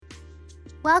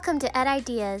Welcome to Ed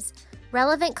Ideas,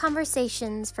 relevant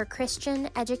conversations for Christian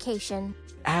education.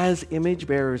 As image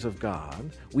bearers of God,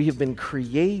 we have been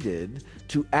created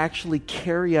to actually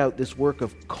carry out this work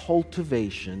of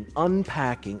cultivation,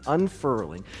 unpacking,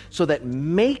 unfurling, so that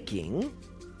making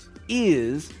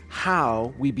is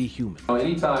how we be human.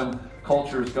 Anytime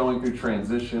culture is going through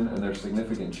transition and there's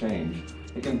significant change,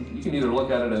 you can either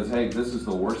look at it as, hey, this is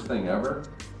the worst thing ever,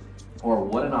 or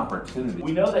what an opportunity.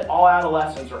 We know that all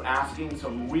adolescents are asking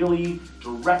some really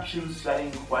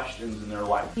direction-setting questions in their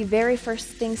life. The very first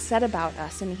thing said about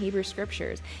us in the Hebrew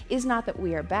Scriptures is not that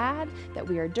we are bad, that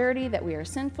we are dirty, that we are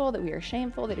sinful, that we are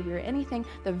shameful, that we are anything.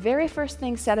 The very first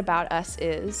thing said about us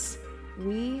is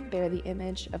we bear the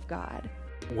image of God.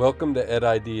 Welcome to Ed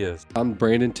Ideas. I'm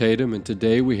Brandon Tatum, and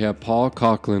today we have Paul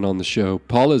Coughlin on the show.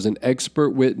 Paul is an expert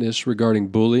witness regarding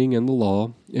bullying and the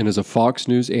law, and is a Fox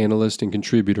News analyst and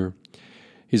contributor.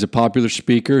 He's a popular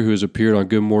speaker who has appeared on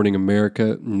Good Morning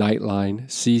America, Nightline,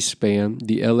 C-SPAN,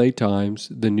 the LA Times,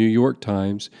 the New York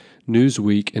Times,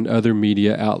 Newsweek, and other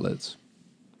media outlets.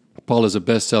 Paul is a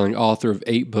best-selling author of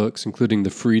 8 books, including The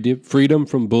Freedom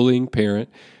from Bullying Parent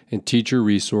and Teacher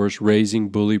Resource, Raising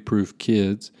Bully-Proof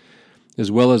Kids,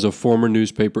 as well as a former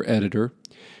newspaper editor.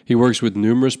 He works with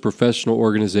numerous professional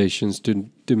organizations to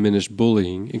diminish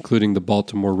bullying, including the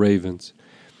Baltimore Ravens.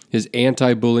 His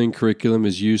anti-bullying curriculum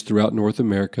is used throughout North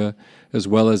America, as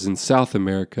well as in South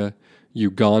America,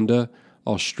 Uganda,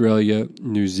 Australia,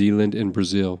 New Zealand, and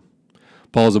Brazil.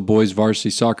 Paul is a boys varsity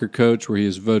soccer coach where he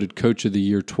is voted Coach of the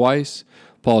Year twice.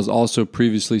 Paul has also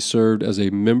previously served as a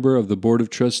member of the Board of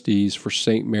Trustees for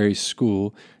St. Mary's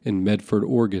School in Medford,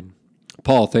 Oregon.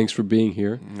 Paul, thanks for being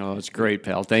here. Oh, it's great,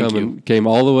 pal. Thank you. Came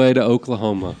all the way to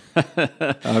Oklahoma.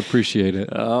 I appreciate it.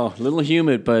 Oh, a little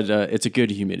humid, but it's a good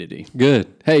humidity.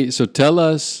 Good. Hey, so tell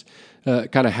us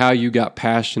kind of how you got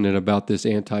passionate about this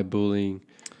anti-bullying.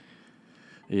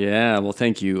 Yeah, well,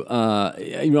 thank you.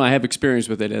 I have experience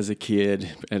with it as a kid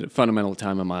at a fundamental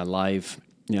time in my life.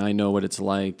 I know what it's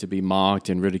like to be mocked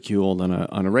and ridiculed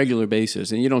on a regular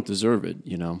basis, and you don't deserve it,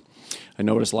 I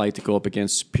know what it's like to go up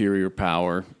against superior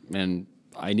power, and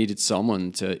I needed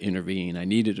someone to intervene. I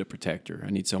needed a protector. I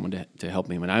need someone to help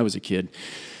me when I was a kid.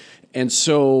 And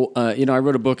so, I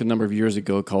wrote a book a number of years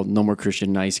ago called No More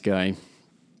Christian Nice Guy,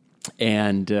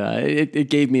 and it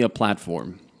gave me a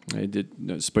platform. I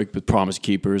spoke with Promise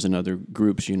Keepers and other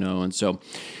groups, and so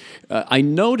I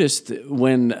noticed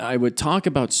when I would talk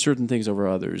about certain things over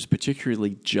others,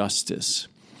 particularly justice,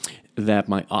 that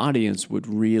my audience would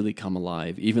really come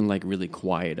alive, even like really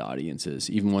quiet audiences,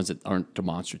 even ones that aren't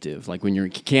demonstrative. Like when you're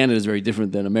in Canada is very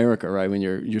different than America, right? When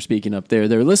you're speaking up there,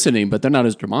 they're listening, but they're not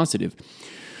as demonstrative.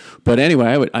 But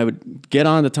anyway, I would get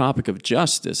on the topic of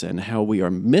justice and how we are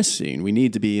missing. We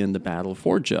need to be in the battle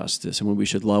for justice, and when we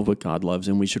should love what God loves,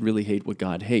 and we should really hate what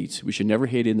God hates. We should never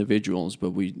hate individuals, but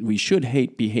we should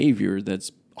hate behavior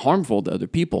that's harmful to other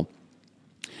people.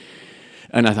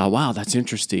 And I thought, wow, that's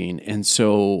interesting. And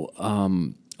so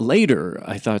later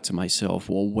I thought to myself,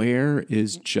 well, where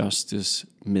is justice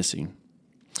missing?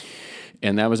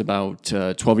 And that was about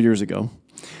 12 years ago.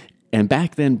 And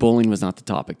back then, bullying was not the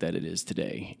topic that it is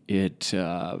today.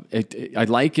 I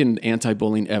likened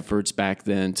anti-bullying efforts back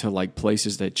then to like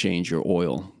places that change your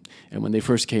oil. And when they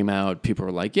first came out, people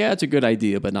were like, yeah, it's a good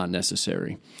idea, but not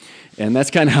necessary. And that's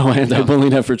kind of how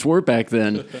anti-bullying efforts were back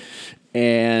then.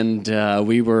 And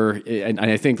and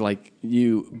I think like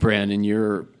you, Brandon,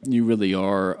 you really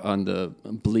are on the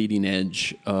bleeding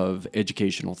edge of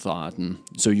educational thought. And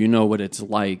so you know what it's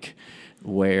like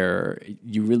where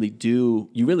you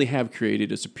really have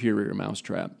created a superior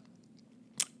mousetrap.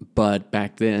 But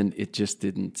back then it just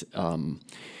didn't,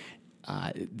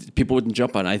 people wouldn't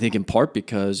jump on it, I think in part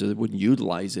because they wouldn't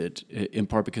utilize it, in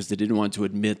part because they didn't want to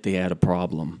admit they had a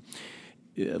problem.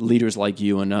 Leaders like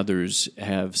you and others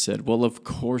have said, well, of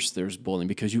course there's bullying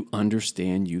because you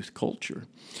understand youth culture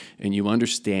and you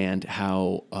understand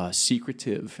how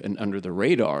secretive and under the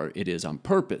radar it is on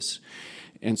purpose.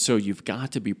 And so you've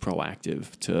got to be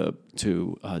proactive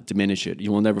to diminish it.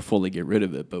 You will never fully get rid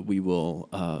of it, but we will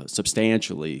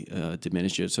substantially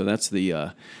diminish it. So that's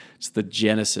it's the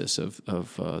genesis of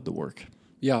the work.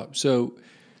 Yeah, so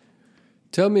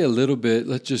tell me a little bit,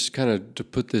 let's just kind of to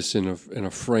put this in a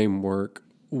framework.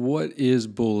 What is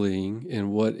bullying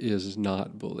and what is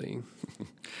not bullying?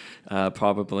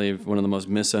 Probably one of the most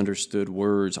misunderstood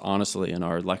words, honestly, in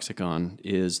our lexicon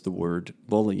is the word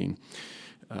bullying.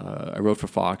 I wrote for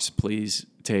Fox, please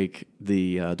take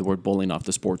the word bullying off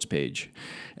the sports page.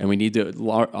 And we need to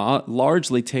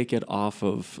largely take it off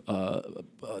of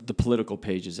the political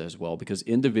pages as well, because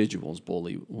individuals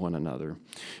bully one another.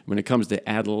 When it comes to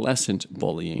adolescent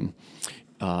bullying,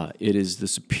 It is the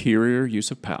superior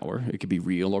use of power. It could be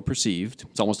real or perceived.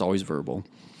 It's almost always verbal.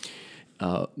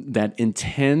 That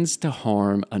intends to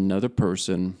harm another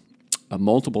person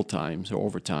multiple times or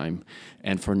over time,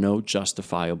 and for no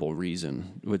justifiable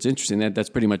reason. What's interesting, that's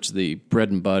pretty much the bread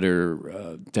and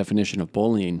butter definition of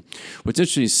bullying. What's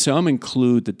interesting is some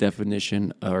include the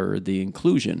definition or the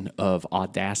inclusion of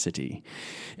audacity,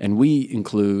 and we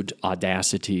include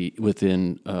audacity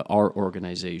within our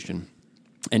organization.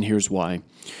 And here's why.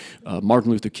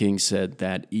 Martin Luther King said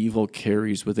that evil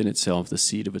carries within itself the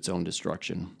seed of its own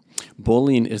destruction.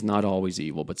 Bullying is not always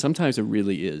evil, but sometimes it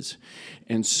really is.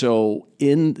 And so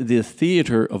in the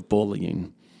theater of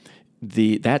bullying,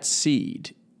 that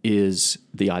seed is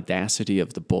the audacity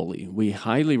of the bully. We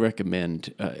highly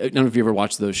recommend, I don't know if you ever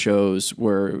watched those shows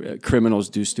where criminals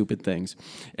do stupid things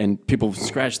and people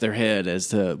scratch their head as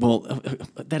to,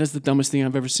 that is the dumbest thing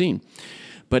I've ever seen.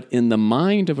 But in the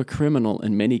mind of a criminal,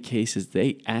 in many cases,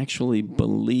 they actually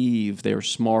believe they're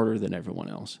smarter than everyone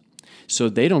else. So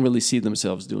they don't really see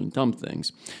themselves doing dumb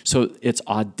things. So it's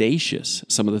audacious,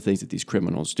 some of the things that these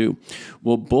criminals do.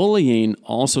 Well, bullying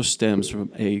also stems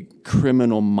from a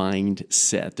criminal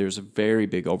mindset. There's a very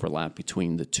big overlap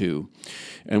between the two.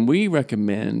 And we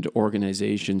recommend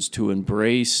organizations to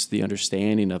embrace the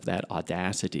understanding of that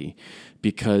audacity,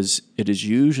 because it is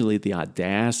usually the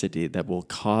audacity that will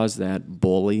cause that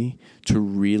bully to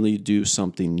really do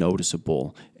something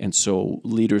noticeable. And so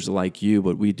leaders like you,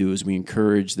 what we do is we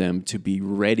encourage them to be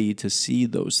ready to see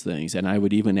those things. And I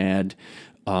would even add,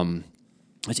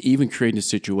 it's even creating a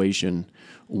situation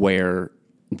where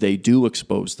they do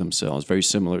expose themselves, very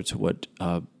similar to what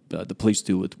the police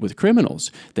do with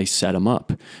criminals. They set them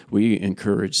up. We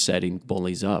encourage setting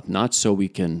bullies up, not so we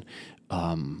can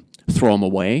throw them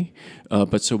away,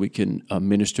 but so we can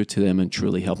minister to them and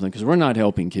truly help them. Because we're not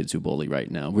helping kids who bully right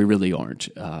now. We really aren't.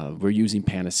 We're using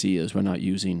panaceas. We're not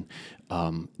using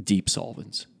deep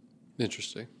solvents.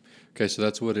 Interesting. Okay, so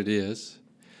that's what it is.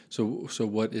 So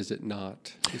what is it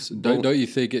not? Don't you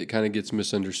think it kind of gets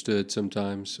misunderstood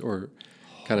sometimes, or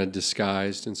kind of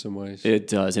disguised in some ways? It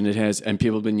does, and it has, and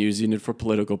people have been using it for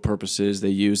political purposes. They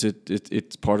use it.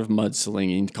 It's part of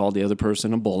mudslinging, call the other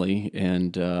person a bully,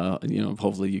 and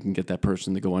hopefully you can get that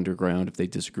person to go underground if they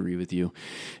disagree with you,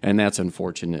 and that's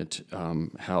unfortunate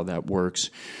how that works.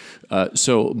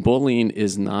 So bullying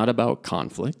is not about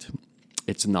conflict.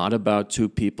 It's not about two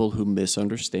people who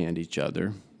misunderstand each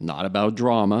other. Not about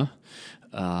drama.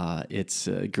 It's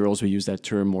girls who use that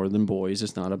term more than boys.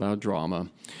 It's not about drama.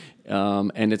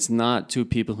 And it's not two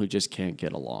people who just can't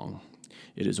get along.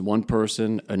 It is one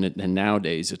person, and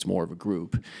nowadays it's more of a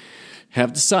group,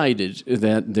 have decided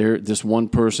that this one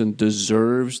person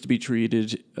deserves to be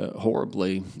treated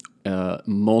horribly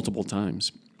multiple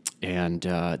times. And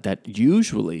that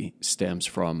usually stems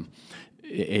from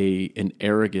an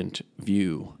arrogant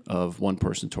view of one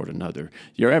person toward another.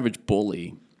 Your average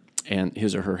bully and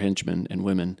his or her henchmen and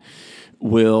women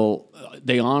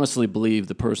they honestly believe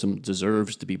the person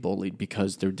deserves to be bullied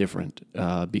because they're different,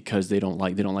 because they don't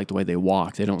like the way they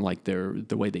walk, they don't like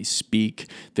the way they speak,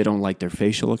 they don't like their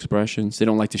facial expressions, they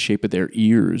don't like the shape of their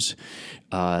ears,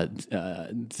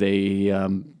 they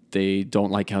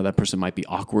don't like how that person might be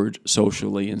awkward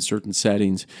socially in certain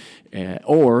settings,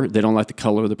 or they don't like the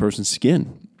color of the person's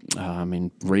skin.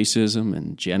 Racism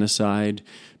and genocide,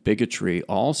 bigotry,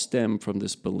 all stem from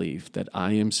this belief that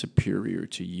I am superior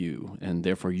to you, and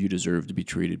therefore you deserve to be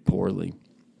treated poorly.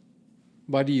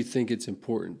 Why do you think it's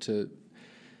important to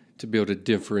be able to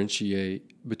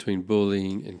differentiate between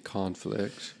bullying and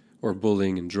conflict, or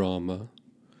bullying and drama?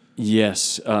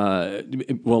 Yes. The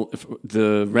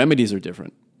remedies are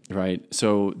different. Right.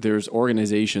 So there's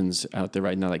organizations out there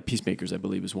right now, like Peacemakers, I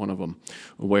believe, is one of them,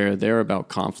 where they're about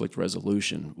conflict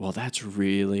resolution. Well, that's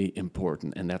really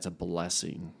important, and that's a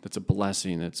blessing. That's a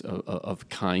blessing. It's of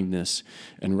kindness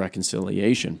and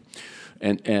reconciliation.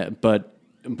 But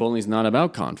bullying is not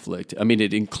about conflict.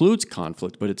 It includes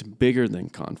conflict, but it's bigger than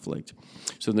conflict.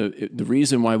 So the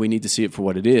reason why we need to see it for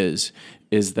what it is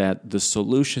that the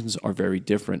solutions are very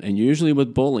different. And usually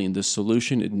with bullying, the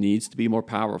solution, it needs to be more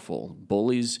powerful.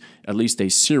 Bullies, at least a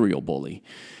serial bully,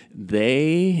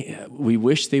 we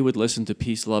wish they would listen to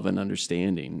peace, love, and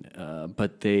understanding,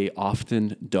 but they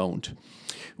often don't.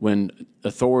 When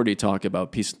authority talk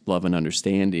about peace, love, and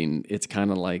understanding, it's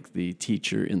kind of like the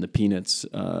teacher in the Peanuts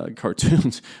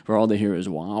cartoons, where all they hear is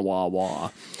wah, wah, wah.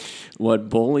 What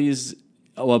bullies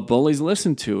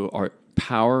listen to are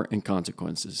power and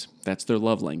consequences. That's their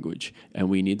love language, and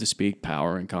we need to speak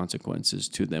power and consequences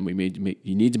to them.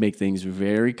 You need to make things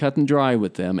very cut and dry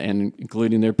with them, and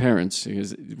including their parents.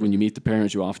 Because when you meet the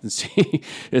parents, you often see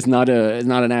it's not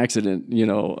an accident.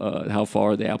 How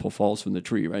far the apple falls from the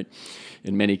tree, right?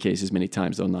 In many cases, many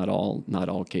times, though not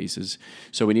all cases.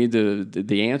 So we need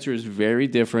the answer is very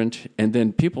different. And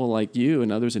then people like you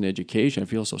and others in education, I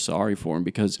feel so sorry for them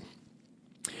because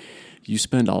you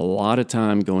spend a lot of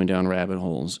time going down rabbit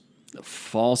holes,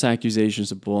 false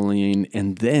accusations of bullying,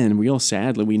 and then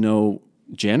sadly, we know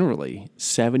generally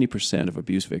 70% of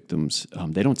abuse victims,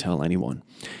 they don't tell anyone.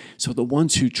 So the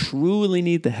ones who truly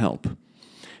need the help,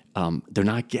 they're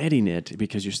not getting it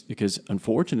because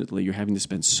unfortunately you're having to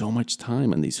spend so much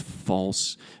time on these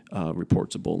false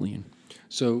reports of bullying.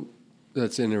 So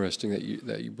that's interesting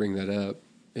that you bring that up,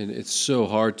 and it's so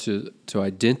hard to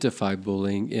identify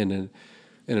bullying in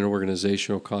an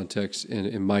organizational context,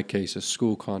 in my case, a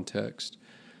school context,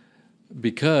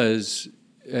 because,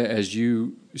 as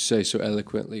you say so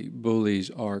eloquently, bullies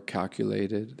are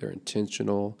calculated, they're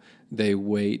intentional, they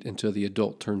wait until the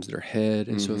adult turns their head,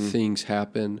 and so things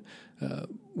happen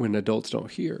when adults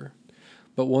don't hear.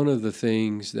 But one of the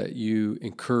things that you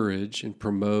encourage and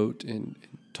promote and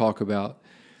talk about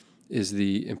is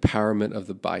the empowerment of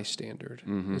the bystander.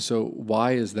 So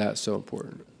why is that so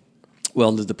important?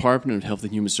 Well, the Department of Health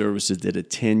and Human Services did a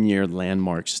 10-year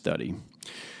landmark study.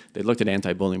 They looked at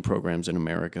anti-bullying programs in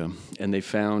America, and they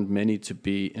found many to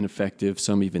be ineffective,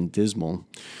 some even dismal,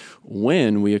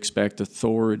 when we expect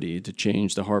authority to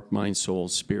change the heart, mind, soul,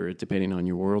 spirit, depending on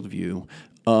your worldview,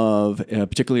 of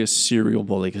particularly a serial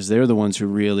bully, because they're the ones who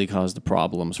really cause the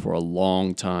problems for a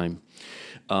long time.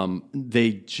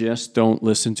 They just don't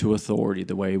listen to authority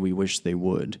the way we wish they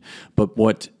would. But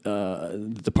what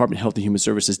the Department of Health and Human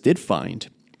Services did find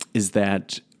is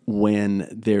that when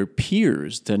their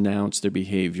peers denounce their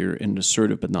behavior in an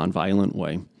assertive but nonviolent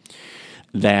way,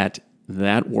 that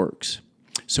works.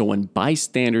 So when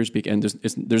bystanders begin,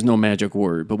 there's no magic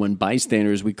word, but when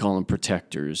bystanders, we call them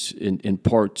protectors, in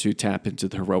part to tap into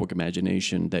the heroic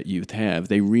imagination that youth have.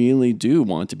 They really do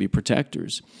want to be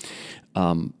protectors.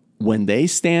 When they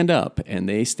stand up and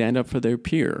they stand up for their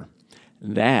peer,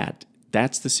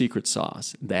 that's the secret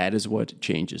sauce. That is what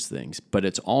changes things. But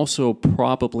it's also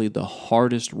probably the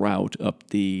hardest route up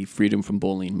the freedom from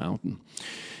bullying mountain,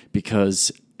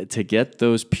 because to get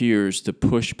those peers to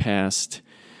push past,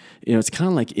 it's kind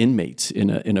of like inmates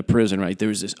in a prison, right?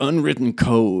 There's this unwritten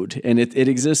code, and it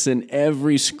exists in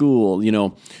every school.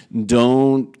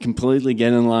 Don't completely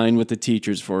get in line with the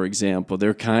teachers, for example.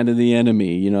 They're kind of the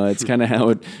enemy. It's kind of how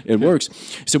it works.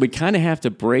 So we kind of have to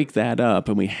break that up,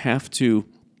 and we have to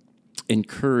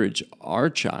encourage our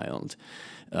child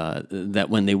that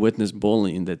when they witness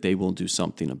bullying, that they will do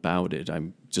something about it.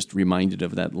 I'm just reminded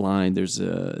of that line. There's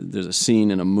a scene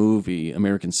in a movie,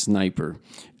 American Sniper.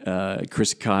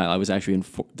 Chris Kyle. I was actually in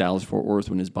Dallas-Fort Worth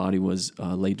when his body was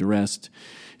laid to rest.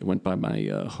 It went by my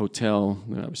hotel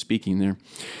when I was speaking there.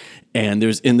 And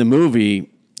in the movie,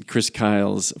 Chris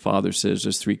Kyle's father says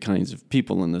there's three kinds of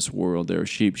people in this world. There are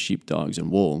sheep, sheepdogs,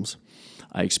 and wolves.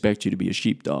 I expect you to be a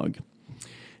sheepdog.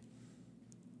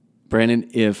 Brandon,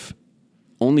 if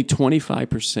only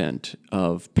 25%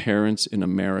 of parents in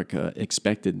America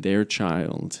expected their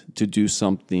child to do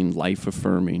something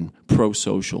life-affirming,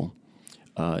 pro-social,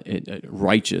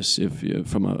 righteous,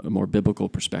 from a more biblical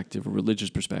perspective, a religious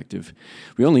perspective,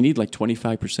 we only need like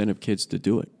 25% of kids to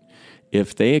do it.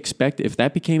 If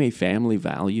that became a family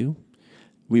value,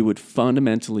 we would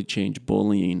fundamentally change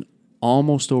bullying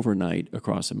almost overnight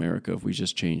across America if we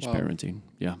just changed parenting.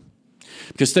 Yeah.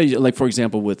 Because, like, for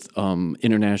example, with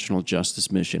International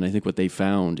Justice Mission, I think what they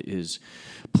found is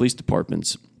police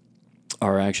departments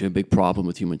are actually a big problem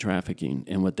with human trafficking.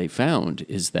 And what they found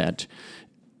is that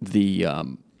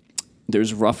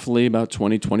there's roughly about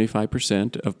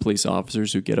 20-25% of police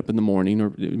officers who get up in the morning,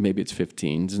 or maybe it's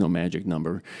 15, there's no magic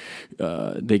number.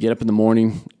 They get up in the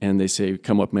morning and they say,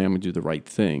 come up, ma'am, and do the right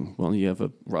thing. Well, you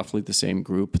have roughly the same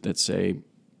group that say,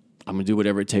 I'm going to do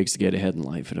whatever it takes to get ahead in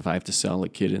life. And if I have to sell a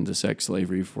kid into sex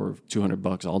slavery for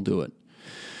 $200, I'll do it.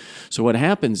 So what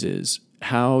happens is,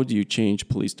 how do you change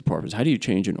police departments? How do you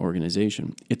change an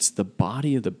organization? It's the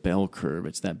body of the bell curve.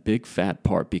 It's that big fat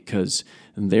part, because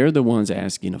they're the ones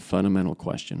asking a fundamental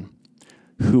question.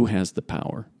 Who has the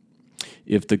power?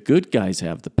 If the good guys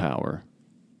have the power,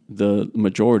 the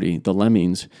majority, the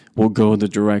lemmings, will go in the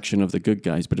direction of the good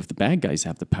guys. But if the bad guys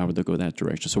have the power, they'll go that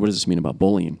direction. So what does this mean about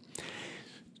bullying?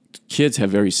 Kids have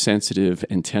very sensitive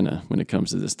antenna when it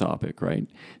comes to this topic, right?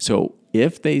 So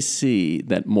if they see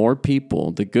that more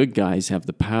people, the good guys, have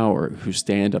the power who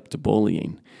stand up to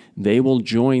bullying, they will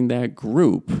join that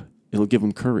group It'll give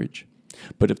them courage.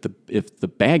 But if the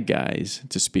bad guys,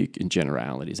 to speak in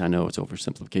generalities, I know it's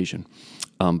oversimplification,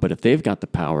 but if they've got the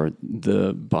power,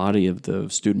 the body of the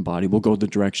student body will go the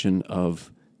direction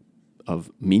of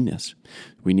meanness.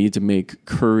 We need to make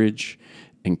courage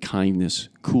and kindness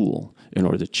cool in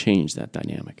order to change that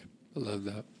dynamic. I love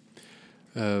that.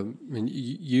 And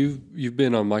you've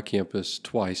been on my campus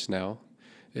twice now,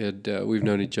 and we've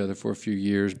known each other for a few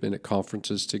years, been at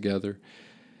conferences together.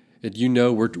 And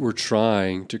we're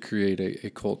trying to create a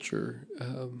culture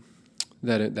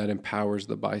that empowers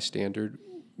the bystander.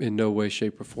 In no way,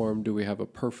 shape, or form do we have a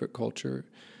perfect culture.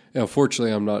 And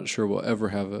unfortunately, I'm not sure we'll ever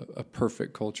have a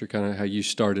perfect culture, kind of how you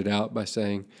started out by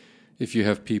saying, if you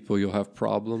have people, you'll have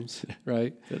problems,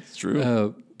 right? That's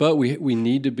true. But we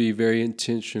need to be very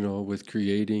intentional with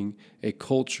creating a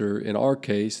culture, in our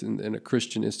case, in a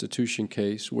Christian institution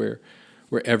case, where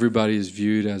everybody is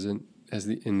viewed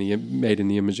made in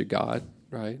the image of God,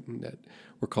 right? And that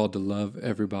we're called to love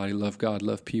everybody, love God,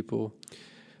 love people.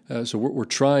 So we're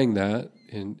trying that,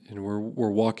 and we're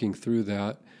walking through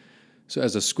that. So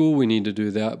as a school, we need to do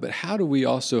that. But how do we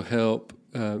also help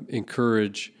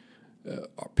encourage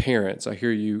our parents? I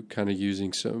hear you kind of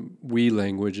using some we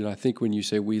language, and I think when you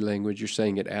say we language, you're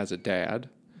saying it as a dad.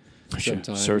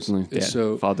 Sometimes. Certainly, dad,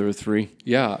 so father of three.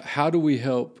 Yeah, how do we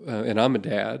help? And I'm a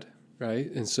dad, right?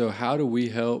 And so how do we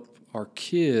help our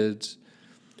kids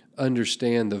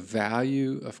understand the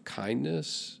value of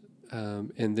kindness,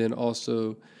 and then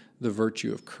also the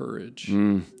virtue of courage?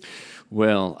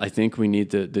 Well, I think we need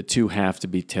the two have to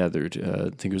be tethered. I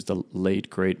think it was the late,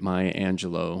 great Maya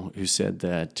Angelou who said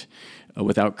that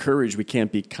without courage, we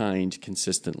can't be kind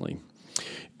consistently.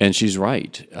 And she's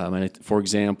right. For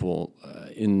example,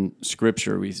 in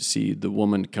Scripture, we see the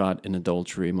woman caught in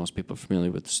adultery. Most people are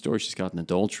familiar with the story. She's caught in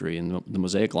adultery, and the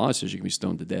Mosaic Law says you can be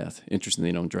stoned to death.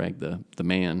 Interestingly, they don't drag the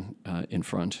man in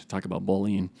front. Talk about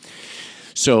bullying.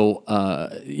 So,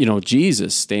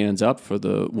 Jesus stands up for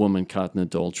the woman caught in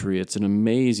adultery. It's an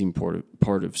amazing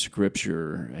part of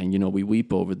Scripture. And, we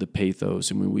weep over the pathos,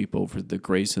 and we weep over the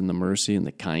grace and the mercy and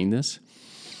the kindness.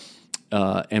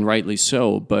 And rightly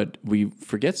so, but we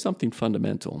forget something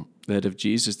fundamental, that if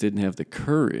Jesus didn't have the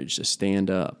courage to stand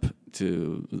up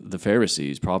to the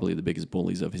Pharisees, probably the biggest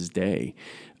bullies of his day,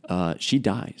 she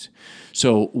dies.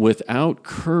 So without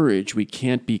courage, we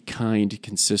can't be kind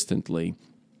consistently.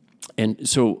 And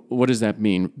so what does that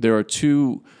mean? There are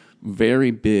two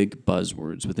very big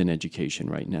buzzwords within education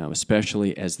right now,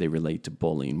 especially as they relate to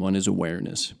bullying. One is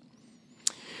awareness.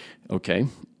 Okay.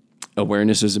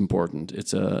 Awareness is important.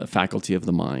 It's a faculty of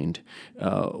the mind.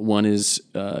 One is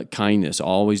kindness.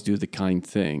 Always do the kind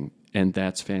thing, and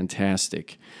that's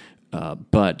fantastic.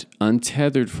 But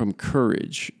untethered from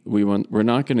courage, we're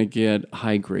not going to get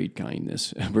high-grade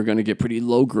kindness. We're going to get pretty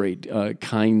low-grade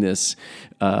kindness,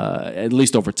 at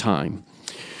least over time.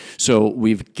 So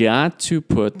we've got to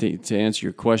to answer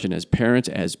your question, as parents,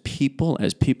 as people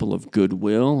of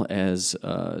goodwill, as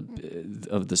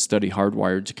of the study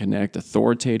Hardwired to Connect,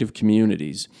 authoritative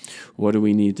communities, what do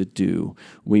we need to do?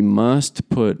 We must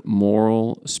put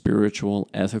moral, spiritual,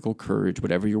 ethical courage,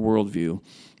 whatever your worldview,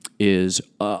 is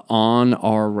on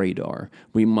our radar.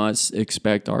 We must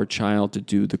expect our child to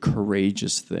do the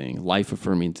courageous thing,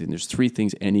 life-affirming thing. There's three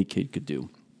things any kid could do.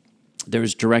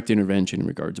 There's direct intervention in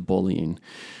regards to bullying.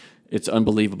 It's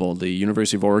unbelievable. The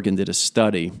University of Oregon did a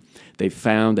study. They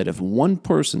found that if one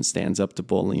person stands up to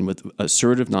bullying with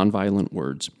assertive, nonviolent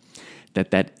words,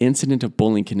 that incident of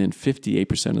bullying can end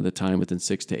 58% of the time within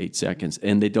 6 to 8 seconds.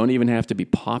 And they don't even have to be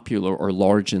popular or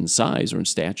large in size or in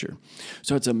stature.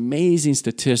 So it's amazing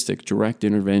statistic, direct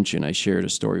intervention. I shared a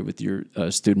story with your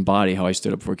student body, how I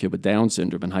stood up for a kid with Down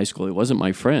syndrome in high school. It wasn't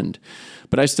my friend,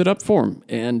 but I stood up for him.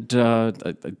 And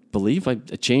I believe I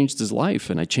changed his life,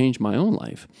 and I changed my own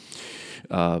life.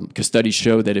 Because studies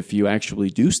show that if you actually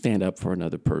do stand up for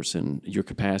another person, your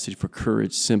capacity for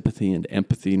courage, sympathy, and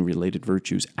empathy and related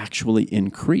virtues actually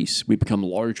increase. We become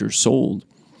larger souled.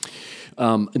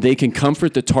 They can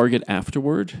comfort the target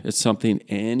afterward. It's something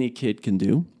any kid can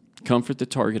do. Comfort the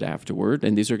target afterward,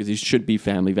 and these should be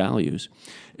family values.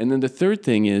 And then the third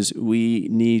thing is we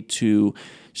need to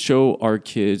show our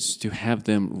kids to have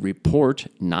them report,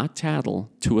 not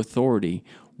tattle, to authority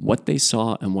what they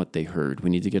saw and what they heard. We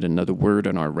need to get another word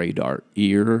on our radar,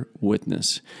 ear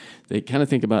witness. They kind of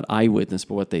think about eyewitness,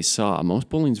 but what they saw. Most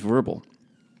bullying is verbal,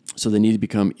 so they need to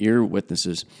become ear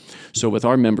witnesses. So with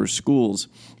our member schools,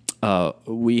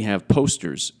 we have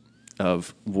posters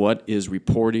of what is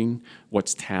reporting,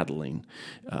 what's tattling.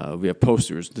 We have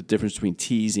posters, the difference between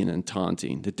teasing and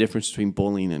taunting, the difference between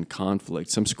bullying and conflict.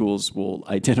 Some schools will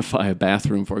identify a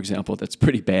bathroom, for example, that's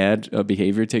pretty bad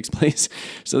behavior takes place.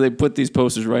 So they put these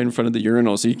posters right in front of the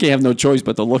urinal, so you can't have no choice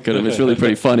but to look at them. It's really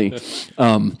pretty funny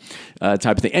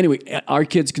type of thing. Anyway, our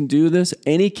kids can do this.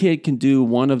 Any kid can do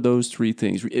one of those three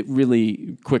things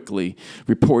really quickly,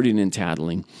 reporting and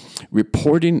tattling.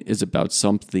 Reporting is about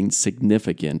something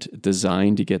significant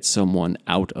designed to get someone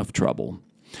out of trouble.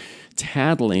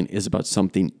 Tattling is about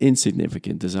something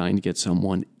insignificant designed to get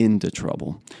someone into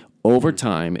trouble. Over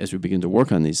time, as we begin to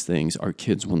work on these things, our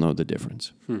kids will know the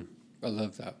difference. I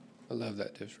love that. I love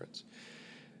that difference.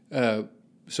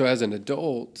 So as an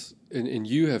adult, and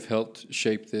you have helped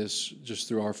shape this just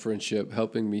through our friendship,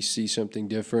 helping me see something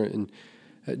different.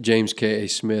 And James K.A.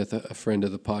 Smith, a friend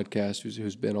of the podcast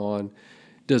who's been on,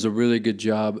 does a really good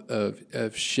job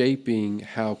of shaping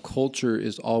how culture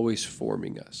is always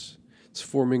forming us. It's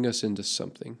forming us into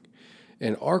something.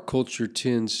 And our culture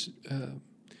tends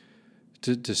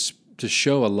to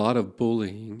show a lot of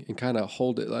bullying and kind of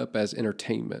hold it up as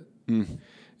entertainment.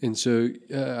 And so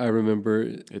I remember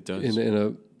it does. In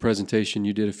a presentation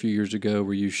you did a few years ago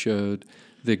where you showed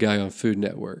the guy on Food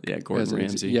Network. Yeah, Gordon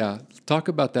Ramsay. Yeah. Talk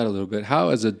about that a little bit. How,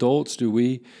 as adults, do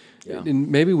we, and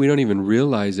maybe we don't even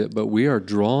realize it, but we are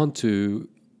drawn to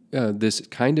this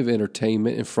kind of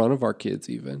entertainment in front of our kids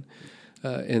even.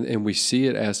 And we see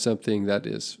it as something that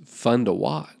is fun to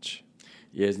watch.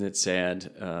 Yeah, isn't it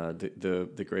sad?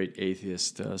 The great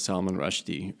atheist Salman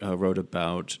Rushdie wrote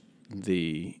about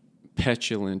the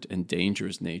petulant and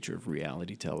dangerous nature of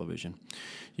reality television.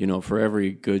 You know, for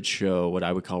every good show, what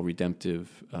I would call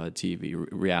redemptive TV,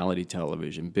 reality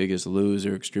television, Biggest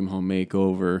Loser, Extreme Home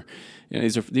Makeover, you know,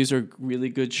 these are really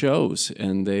good shows,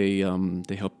 and they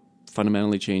help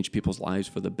fundamentally change people's lives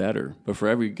for the better. But for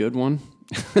every good one,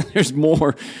 there's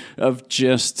more of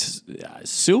just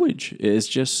sewage. It's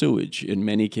just sewage in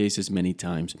many cases, many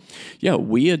times. Yeah,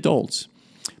 we adults,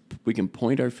 we can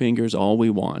point our fingers all we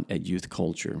want at youth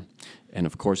culture, and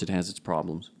of course it has its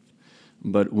problems.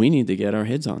 But we need to get our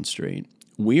heads on straight.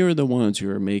 We are the ones who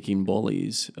are making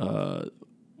bullies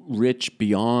rich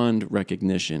beyond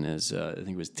recognition, as I think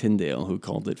it was Tyndale who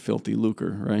called it filthy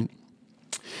lucre, right?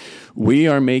 We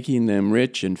are making them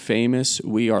rich and famous.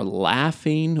 We are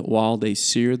laughing while they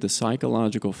sear the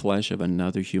psychological flesh of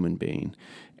another human being.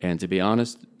 And to be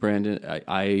honest, Brandon,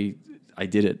 I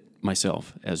did it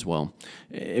myself as well.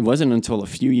 It wasn't until a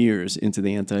few years into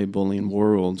the anti-bullying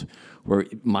world where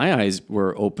my eyes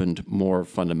were opened more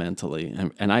fundamentally,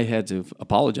 and I had to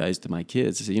apologize to my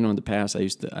kids. I said, you know, in the past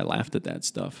I laughed at that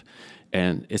stuff,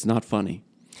 and it's not funny.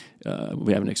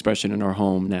 We have an expression in our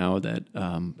home now that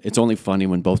it's only funny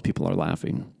when both people are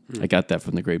laughing. I got that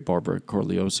from the great Barbara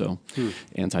Corleoso,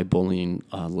 anti-bullying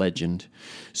legend.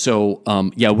 So,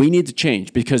 we need to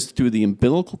change, because through the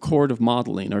umbilical cord of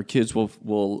modeling, our kids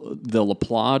they'll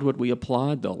applaud what we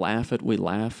applaud, they'll laugh at what we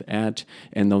laugh at,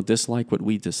 and they'll dislike what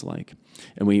we dislike.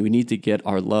 And we need to get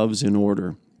our loves in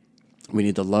order. We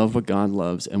need to love what God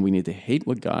loves, and we need to hate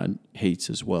what God hates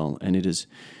as well. And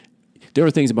there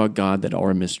are things about God that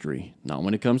are a mystery. Not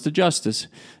when it comes to justice.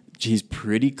 He's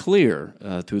pretty clear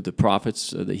through the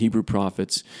prophets, the Hebrew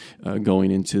prophets, going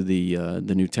into the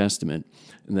New Testament,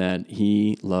 that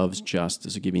he loves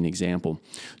justice. I'll give you an example.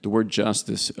 The word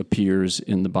justice appears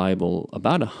in the Bible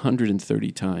about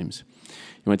 130 times.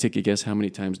 You want to take a guess how many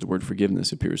times the word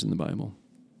forgiveness appears in the Bible?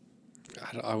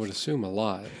 I would assume a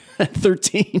lot.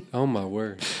 13. Oh, my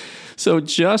word. So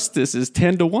justice is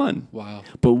 10 to 1. Wow.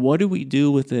 But what do we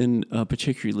do within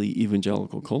particularly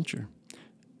evangelical culture?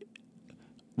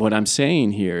 What I'm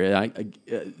saying here,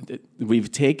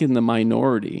 we've taken the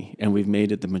minority and we've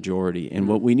made it the majority. And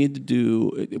what we need to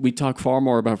do, we talk far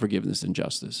more about forgiveness than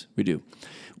justice. We do.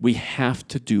 We have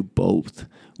to do both.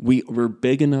 We're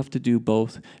big enough to do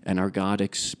both, and our God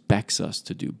expects us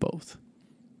to do both.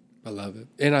 I love it.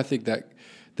 And I think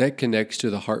that connects to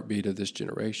the heartbeat of this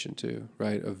generation too,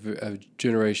 right? A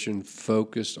generation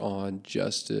focused on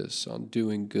justice, on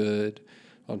doing good,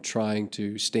 on trying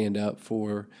to stand up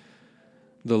for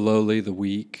the lowly, the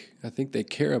weak. I think they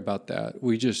care about that.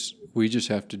 We just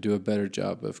have to do a better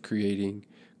job of creating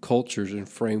cultures and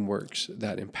frameworks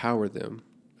that empower them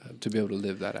to be able to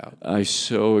live that out.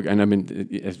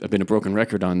 I've been a broken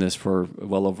record on this for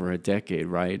well over a decade,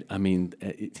 right? I mean,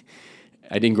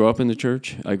 I didn't grow up in the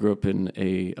church. I grew up in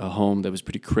a home that was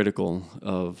pretty critical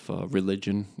of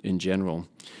religion in general.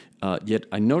 Yet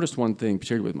I noticed one thing,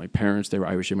 particularly with my parents. They were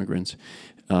Irish immigrants.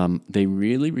 They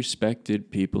really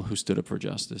respected people who stood up for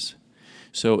justice.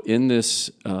 So in this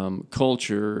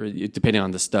culture, depending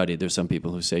on the study, there's some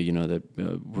people who say, that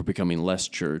we're becoming less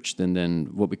church than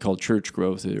what we call church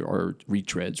growth or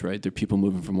retreads, right? There are people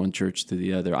moving from one church to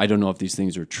the other. I don't know if these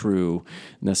things are true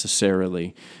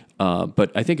necessarily,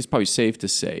 but I think it's probably safe to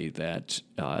say that,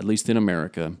 at least in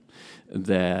America,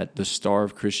 that the star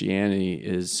of Christianity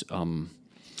is...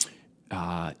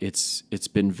 it's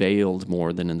been veiled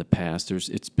more than in the past.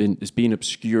 It's being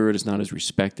obscured. It's not as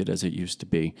respected as it used to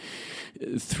be.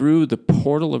 Through the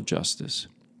portal of justice,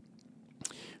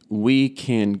 we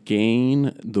can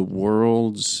gain the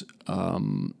world's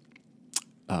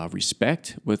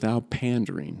respect without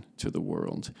pandering to the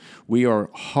world. We are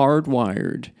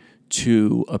hardwired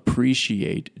to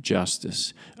appreciate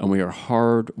justice, and we are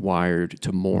hardwired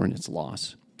to mourn its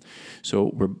loss.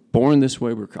 So we're born this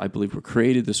way. I believe we're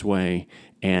created this way.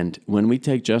 And when we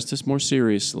take justice more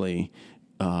seriously,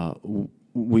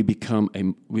 we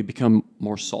become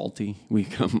more salty.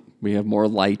 We have more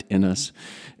light in us,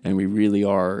 and we really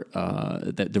are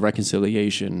the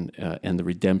reconciliation and the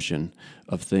redemption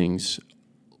of things.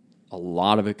 A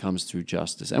lot of it comes through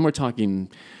justice, and we're talking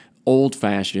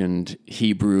old-fashioned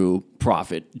Hebrew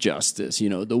prophet justice,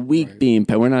 the weak being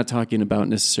paid. We're not talking about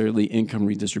necessarily income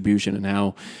redistribution and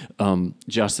how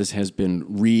justice has been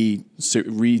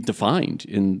redefined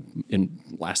in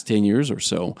last 10 years or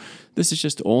so. This is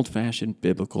just old-fashioned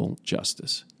biblical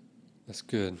justice. That's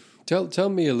good. Tell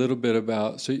me a little bit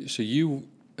about, so you,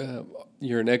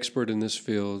 you're an expert in this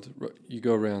field. You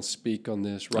go around, speak on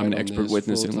this, write on this. I'm an expert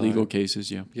witness in legal cases,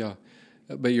 yeah. Yeah.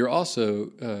 But you're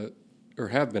also... or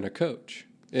have been a coach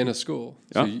in a school.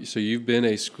 Yeah. So you've been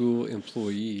a school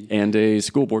employee. And a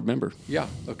school board member. Yeah.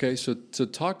 Okay. So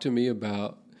talk to me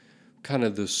about kind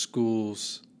of the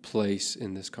school's place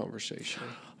in this conversation.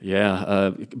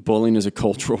 Yeah. Bullying is a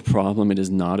cultural problem. It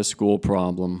is not a school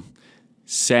problem.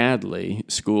 Sadly,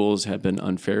 schools have been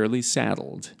unfairly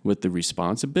saddled with the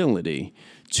responsibility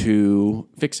to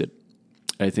fix it.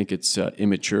 I think it's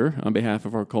immature on behalf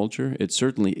of our culture. It's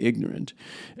certainly ignorant.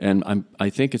 And I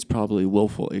think it's probably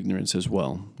willful ignorance as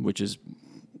well, which is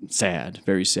sad,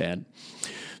 very sad.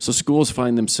 So schools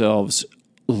find themselves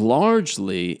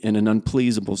largely in an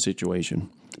unpleasable situation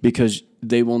because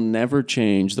they will never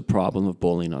change the problem of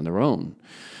bullying on their own.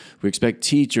 We expect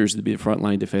teachers to be the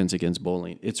frontline defense against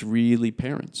bullying. It's really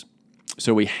parents.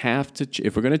 So we have to,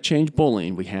 if we're going to change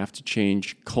bullying, we have to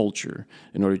change culture.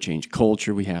 In order to change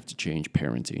culture, we have to change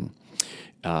parenting.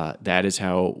 That is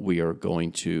how we are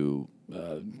going to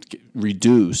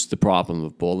reduce the problem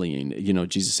of bullying.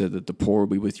 Jesus said that the poor will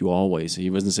be with you always. He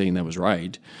wasn't saying that was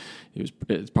right.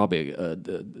 It's probably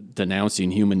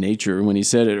denouncing human nature when he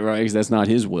said it, right? Because that's not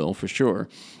his will, for sure.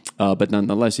 But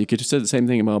nonetheless, he could have said the same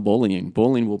thing about bullying.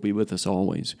 Bullying will be with us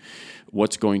always.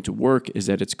 What's going to work is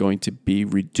that it's going to be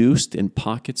reduced in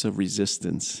pockets of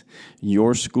resistance.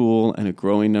 Your school and a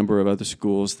growing number of other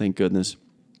schools, thank goodness,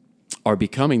 are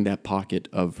becoming that pocket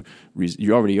of,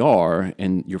 you already are,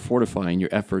 and you're fortifying your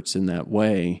efforts in that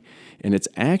way. And it's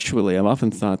actually, I've often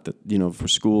thought that, for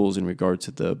schools in regard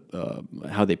to the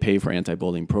how they pay for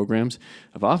anti-bullying programs,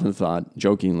 I've often thought,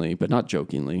 jokingly, but not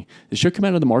jokingly, it should come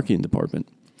out of the marketing department.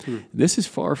 This is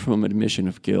far from an admission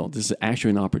of guilt. This is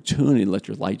actually an opportunity to let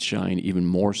your light shine even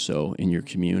more so in your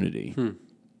community.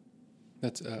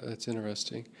 That's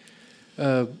interesting.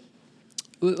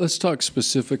 Let's talk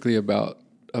specifically about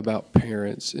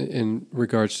parents in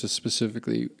regards to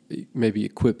specifically maybe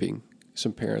equipping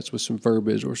some parents with some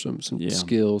verbiage or some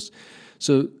skills.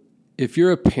 So if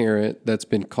you're a parent that's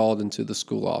been called into the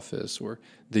school office or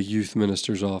the youth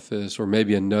minister's office, or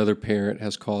maybe another parent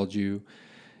has called you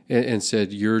and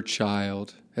said, your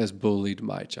child has bullied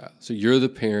my child. So you're the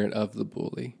parent of the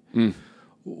bully.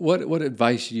 What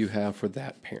advice do you have for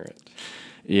that parent?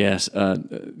 Yes,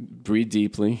 breathe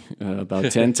deeply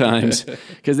about 10 times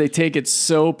because they take it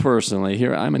so personally.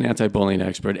 Here, I'm an anti-bullying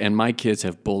expert, and my kids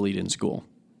have bullied in school.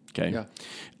 Okay, yeah.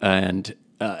 And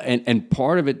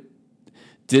part of it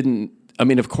didn't. I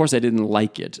mean, of course, I didn't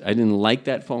like it. I didn't like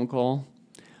that phone call,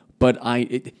 but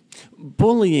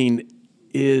bullying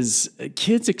is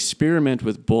kids experiment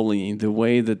with bullying the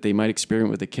way that they might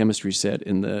experiment with a chemistry set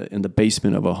in the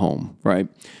basement of a home, right?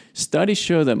 Studies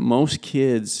show that most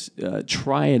kids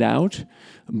try it out,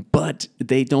 but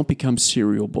they don't become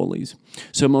serial bullies.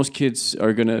 So most kids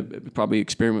are going to probably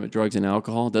experiment with drugs and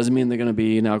alcohol. Doesn't mean they're going to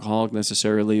be an alcoholic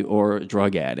necessarily or a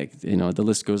drug addict. The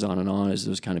list goes on and on as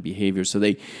those kind of behaviors. So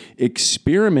they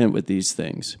experiment with these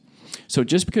things. So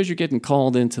just because you're getting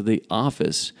called into the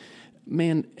office,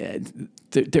 man,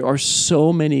 there are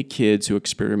so many kids who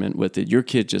experiment with it. Your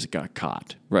kid just got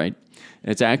caught, right?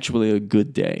 It's actually a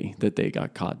good day that they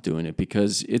got caught doing it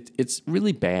because it's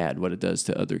really bad what it does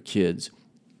to other kids.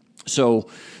 So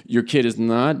your kid is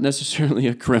not necessarily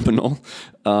a criminal.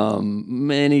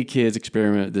 Many kids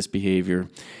experiment with this behavior,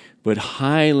 but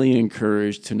highly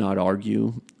encouraged to not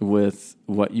argue with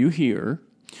what you hear.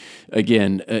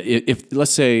 Again, if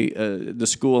let's say the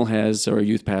school has, or a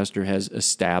youth pastor has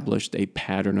established a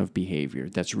pattern of behavior,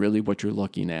 that's really what you're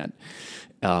looking at.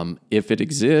 If it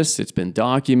exists, it's been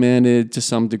documented to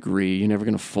some degree. You're never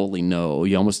going to fully know.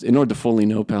 You almost, in order to fully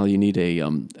know, pal, you need a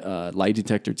lie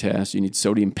detector test. You need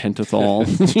sodium pentothal.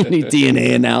 You need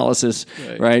DNA analysis,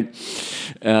 right?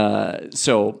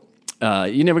 So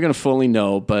you're never going to fully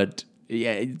know, but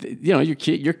yeah, you know, your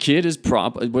kid is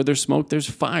where there's smoke, there's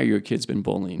fire. Your kid's been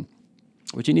bullying.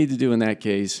 What you need to do in that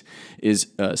case is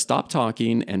stop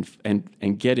talking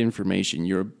and get information.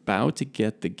 You're about to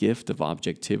get the gift of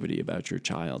objectivity about your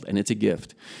child, and it's a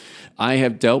gift. I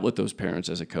have dealt with those parents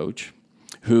as a coach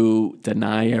who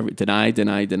deny.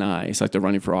 It's like they're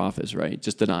running for office, right?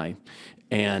 Just deny.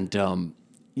 And,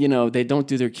 you know, they don't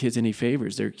do their kids any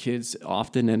favors. Their kids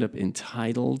often end up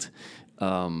entitled,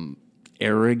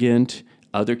 arrogant.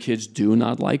 Other kids do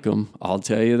not like them. I'll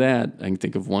tell you that. I can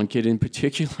think of one kid in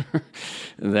particular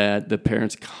that the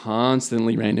parents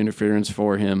constantly ran interference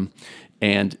for him,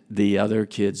 and the other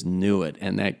kids knew it,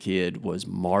 and that kid was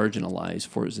marginalized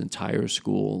for his entire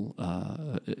school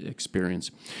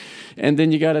experience. And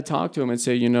then you got to talk to him and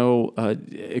say, you know,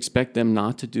 expect them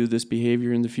not to do this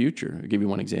behavior in the future. I'll give you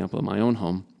one example in my own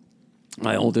home.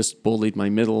 My oldest bullied my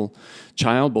middle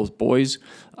child, both boys.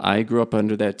 I grew up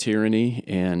under that tyranny,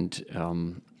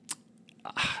 and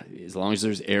as long as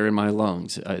there's air in my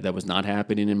lungs, that was not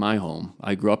happening in my home.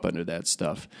 I grew up under that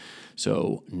stuff.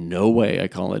 So no way, I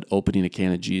call it opening a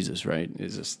can of Jesus, right?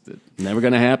 It's just never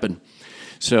going to happen.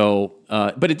 So,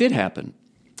 but it did happen.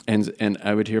 And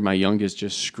I would hear my youngest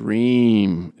just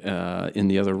scream in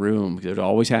the other room. It would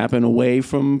always happen away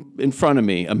from in front of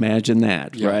me. Imagine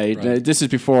that, right? This is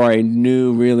before I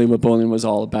knew really what bullying was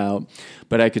all about.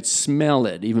 But I could smell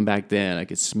it. Even back then, I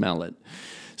could smell it.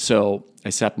 So I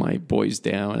sat my boys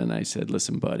down and I said,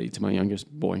 listen, buddy, to my youngest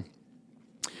boy,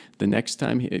 the next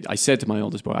time, I said to my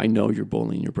oldest boy, I know you're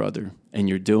bullying your brother, and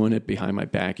you're doing it behind my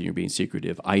back, and you're being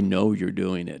secretive. I know you're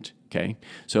doing it, okay?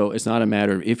 So it's not a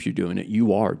matter of if you're doing it,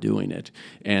 you are doing it,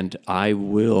 and I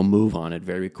will move on it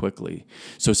very quickly.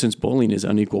 So since bullying is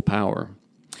unequal power,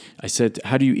 I said,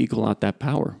 how do you equal out that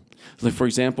power? Like, for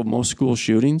example, most school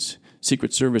shootings,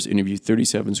 Secret Service interviewed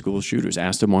 37 school shooters,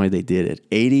 asked them why they did it.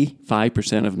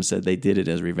 85% of them said they did it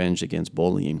as revenge against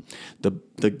bullying.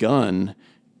 The gun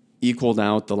equaled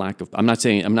out the lack of. I'm not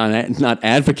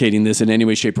advocating this in any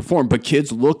way, shape, or form, but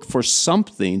kids look for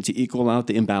something to equal out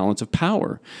the imbalance of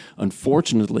power.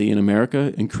 Unfortunately, in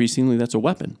America, increasingly that's a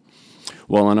weapon.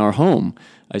 Well, in our home,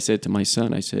 I said to my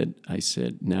son, I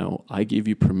said, now I give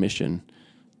you permission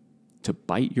to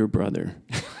bite your brother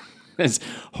as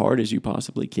hard as you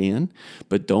possibly can,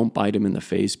 but don't bite him in the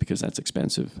face because that's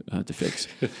expensive to fix.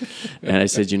 And I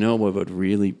said, you know what would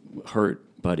really hurt,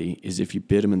 buddy, is if you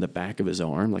bit him in the back of his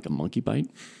arm like a monkey bite.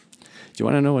 Do you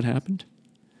want to know what happened?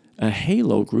 A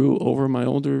halo grew over my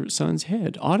older son's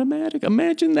head. Automatic.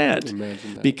 Imagine that.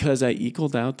 Because I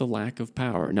equaled out the lack of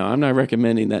power. Now, I'm not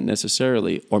recommending that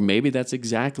necessarily, or maybe that's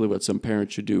exactly what some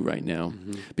parents should do right now,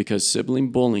 because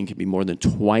sibling bullying can be more than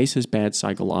twice as bad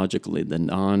psychologically than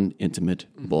non-intimate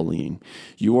bullying.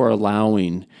 You are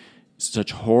allowing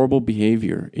such horrible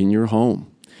behavior in your home.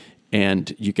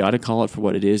 And you got to call it for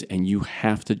what it is, and you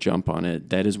have to jump on it.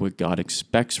 That is what God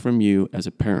expects from you as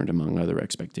a parent, among other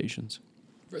expectations.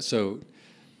 So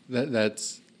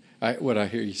that's what I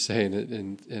hear you saying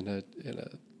in a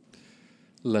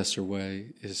lesser way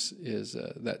is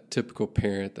that typical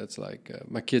parent that's like,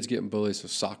 my kid's getting bullied, so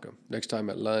sock him. Next time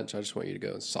at lunch, I just want you to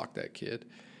go and sock that kid.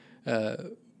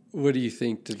 What do you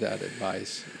think to that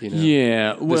advice? You know,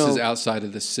 yeah, well, this is outside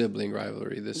of the sibling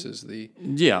rivalry. This is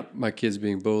my kid's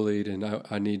being bullied, and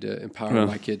I need to empower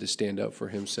my kid to stand up for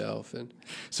himself. And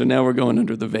so now we're going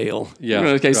under the veil. Yeah.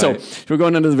 Okay. Right. So we're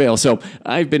going under the veil. So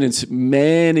I've been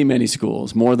in many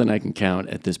schools, more than I can count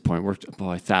at this point. Worked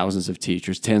by thousands of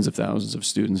teachers, tens of thousands of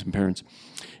students and parents,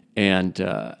 and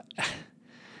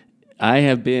I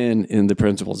have been in the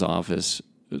principal's office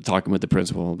talking with the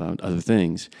principal about other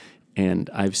things. And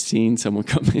I've seen someone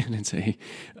come in and say,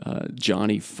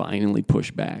 Johnny finally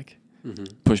pushed back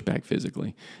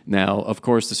physically. Now, of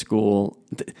course, the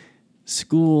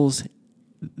schools,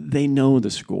 they know the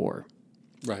score.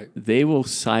 Right. They will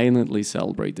silently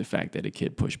celebrate the fact that a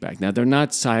kid pushed back. Now, they're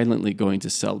not silently going to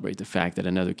celebrate the fact that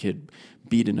another kid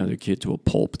beat another kid to a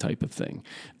pulp type of thing.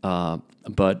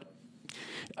 But,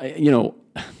 you know,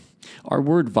 our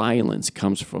word violence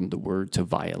comes from the word to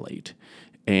violate.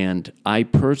 And I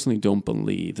personally don't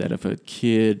believe that if a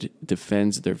kid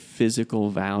defends their physical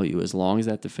value, as long as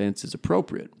that defense is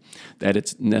appropriate, that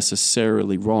it's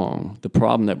necessarily wrong. The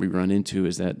problem that we run into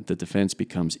is that the defense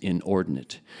becomes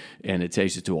inordinate, and it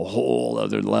takes it to a whole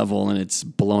other level, and it's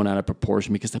blown out of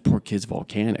proportion because that poor kid's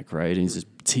volcanic, right? And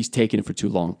he's taking it for too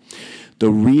long. The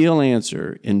real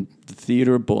answer in the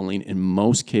theater of bullying, in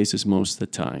most cases, most of the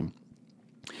time,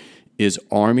 is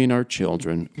arming our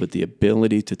children with the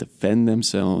ability to defend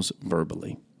themselves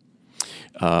verbally.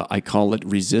 I call it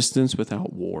resistance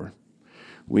without war.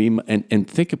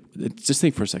 Just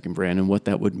think for a second, Brandon, what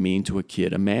that would mean to a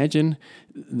kid. Imagine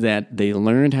that they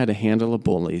learned how to handle a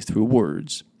bully through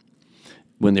words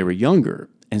when they were younger.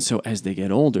 And so as they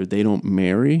get older, they don't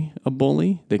marry a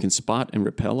bully. They can spot and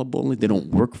repel a bully. They don't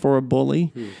work for a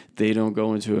bully. They don't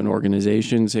go into an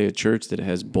organization, say a church that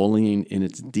has bullying in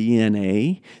its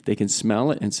DNA. They can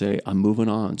smell it and say, I'm moving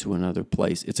on to another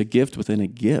place. It's a gift within a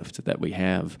gift that we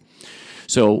have.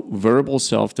 So verbal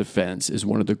self-defense is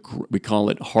we call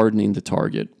it hardening the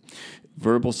target.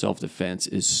 Verbal self-defense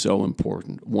is so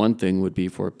important. One thing would be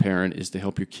for a parent is to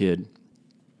help your kid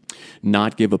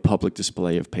not give a public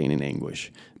display of pain and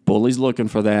anguish. Bullies looking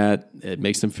for that. It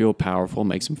makes them feel powerful,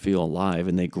 makes them feel alive,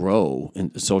 and they grow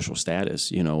in social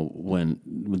status, when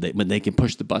they can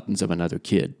push the buttons of another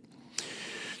kid.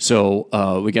 So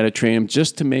we got to train them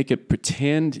just to make it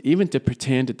pretend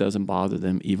it doesn't bother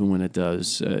them, even when it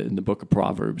does. In the book of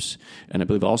Proverbs, and I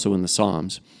believe also in the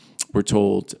Psalms, we're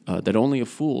told that only a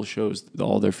fool shows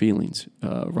all their feelings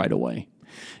right away.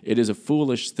 It is a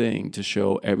foolish thing to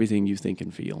show everything you think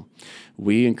and feel.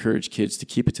 We encourage kids to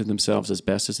keep it to themselves as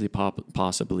best as they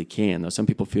possibly can. Now, some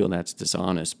people feel that's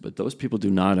dishonest, but those people do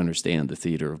not understand the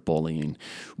theater of bullying.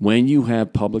 When you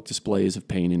have public displays of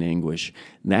pain and anguish,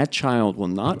 that child will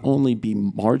not only be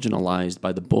marginalized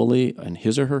by the bully and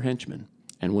his or her henchmen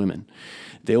and women,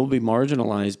 they will be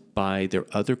marginalized by their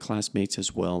other classmates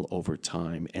as well over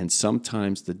time. And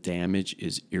sometimes the damage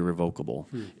is irrevocable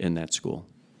in that school.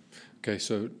 Okay,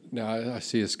 so now I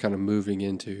see us kind of moving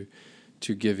into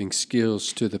giving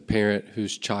skills to the parent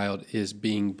whose child is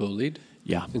being bullied.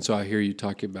 Yeah. And so I hear you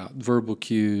talking about verbal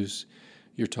cues.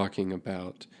 You're talking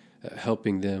about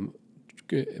helping them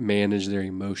manage their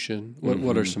emotion.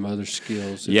 What are some other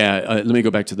skills? Let me go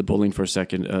back to the bullying for a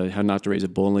second. How not to raise a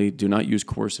bully. Do not use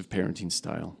coercive parenting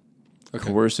style. Okay.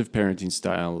 Coercive parenting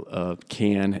style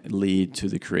can lead to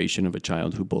the creation of a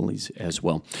child who bullies as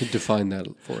well. Define that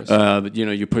for us.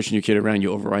 You're pushing your kid around, you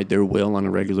override their will on a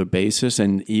regular basis,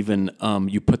 and even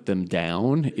you put them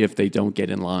down if they don't get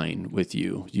in line with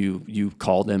you. You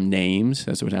call them names.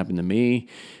 That's what happened to me.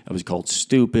 I was called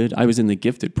stupid. I was in the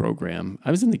gifted program.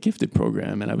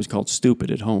 And I was called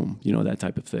stupid at home, that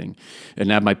type of thing. And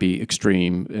that might be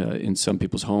extreme in some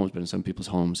people's homes, but in some people's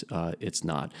homes, it's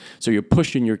not. So you're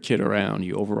pushing your kid around.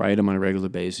 You override them on a regular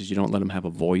basis. You don't let them have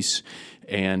a voice.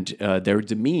 And they're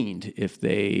demeaned if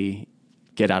they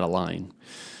get out of line.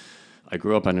 I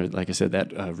grew up under, like I said,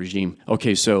 that regime.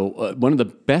 Okay, so one of the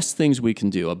best things we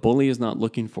can do, a bully is not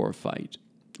looking for a fight.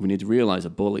 We need to realize a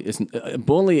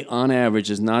bully on average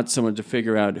is not someone to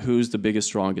figure out who's the biggest,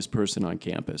 strongest person on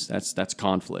campus. That's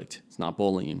conflict. It's not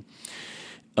bullying.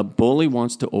 A bully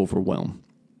wants to overwhelm.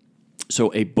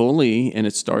 So a bully, and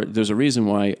there's a reason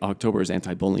why October is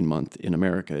anti-bullying month in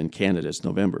America. In Canada, it's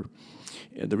November.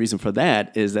 The reason for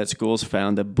that is that schools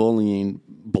found that bullying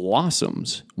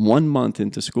blossoms 1 month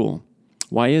into school.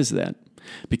 Why is that?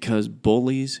 Because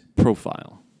bullies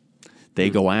profile. They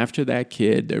go after that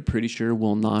kid they're pretty sure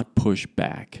will not push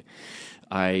back.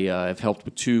 I have helped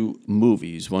with 2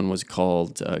 movies. One was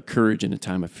called Courage in a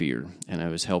Time of Fear, and I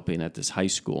was helping at this high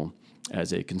school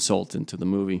as a consultant to the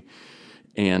movie.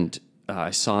 And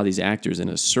I saw these actors in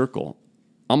a circle,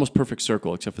 almost perfect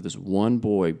circle, except for this one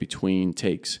boy between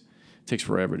takes. It takes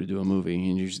forever to do a movie,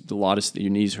 and your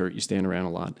knees hurt, you stand around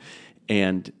a lot.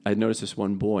 And I noticed this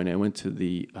one boy, and I went to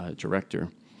the director,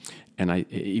 and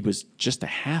he was just a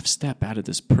half step out of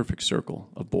this perfect circle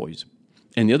of boys.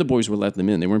 And the other boys were letting them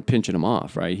in. They weren't pinching him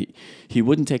off, right? He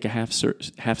wouldn't take a half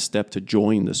step to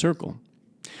join the circle.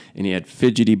 And he had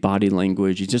fidgety body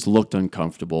language. He just looked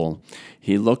uncomfortable.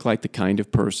 He looked like the kind of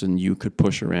person you could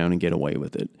push around and get away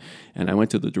with it. And I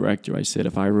went to the director. I said,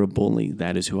 if I were a bully,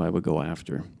 that is who I would go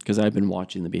after. Because I've been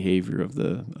watching the behavior of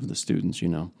the students,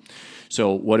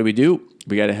 So what do?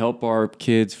 We got to help our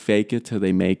kids fake it till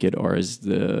they make it, or as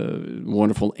the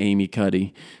wonderful Amy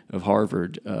Cuddy of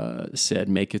Harvard said,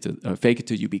 fake it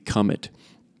till you become it.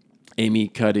 Amy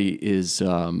Cuddy is...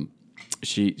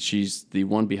 She's the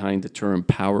one behind the term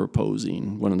power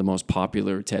posing, one of the most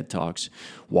popular TED Talks.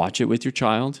 Watch it with your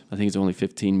child. I think it's only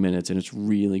 15 minutes, and it's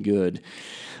really good.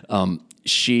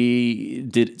 she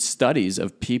did studies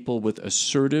of people with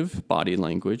assertive body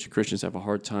language. Christians have a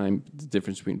hard time, the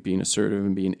difference between being assertive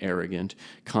and being arrogant.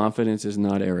 Confidence is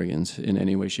not arrogance in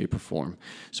any way, shape, or form.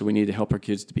 So we need to help our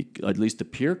kids to be at least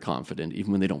appear confident,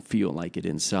 even when they don't feel like it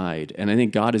inside. And I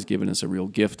think God has given us a real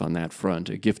gift on that front,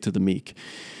 a gift to the meek.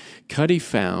 Cuddy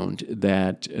found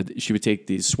that she would take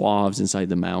these swabs inside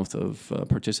the mouth of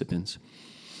participants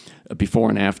before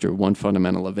and after one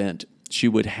fundamental event. She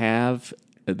would have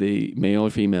the male or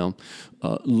female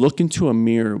look into a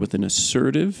mirror with an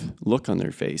assertive look on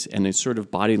their face and assertive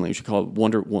body language. You call it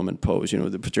Wonder Woman pose,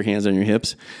 put your hands on your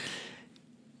hips.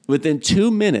 Within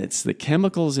 2 minutes, the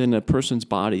chemicals in a person's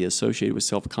body associated with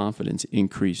self-confidence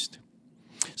increased.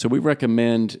 So we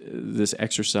recommend this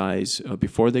exercise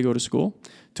before they go to school,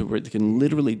 to where they can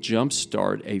literally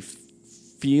jumpstart a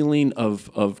feeling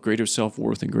of greater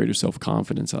self-worth and greater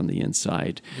self-confidence on the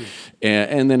inside.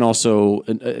 And then also,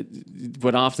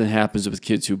 what often happens with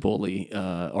kids who bully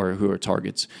or who are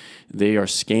targets, they are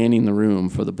scanning the room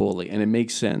for the bully, and it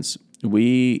makes sense.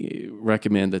 We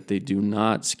recommend that they do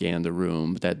not scan the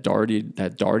room. That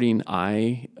darting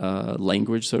eye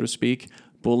language, so to speak,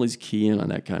 bullies key in on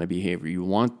that kind of behavior. You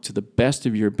want, to the best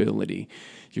of your ability,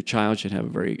 your child should have a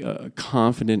very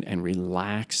confident and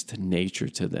relaxed nature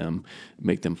to them,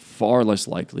 make them far less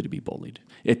likely to be bullied.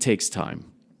 It takes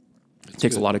time. It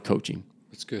takes a lot of coaching.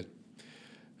 That's good.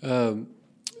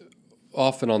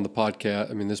 Often on the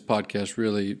podcast, this podcast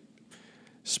really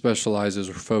specializes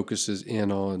or focuses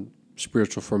in on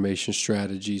spiritual formation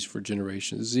strategies for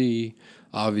Generation Z.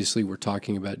 Obviously, we're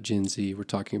talking about Gen Z. We're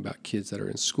talking about kids that are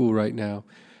in school right now.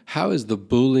 How is the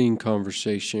bullying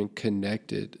conversation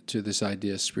connected to this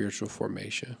idea of spiritual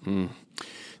formation?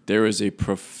 There is a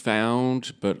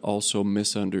profound but also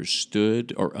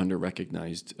misunderstood or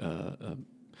under-recognized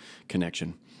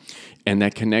connection. And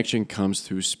that connection comes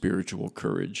through spiritual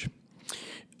courage.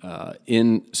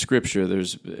 In Scripture,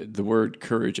 there's the word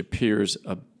courage appears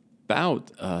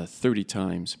about 30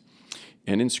 times.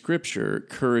 And in Scripture,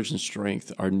 courage and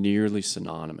strength are nearly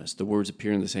synonymous. The words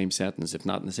appear in the same sentence. If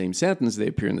not in the same sentence, they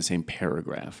appear in the same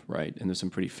paragraph, right? And there's some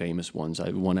pretty famous ones. I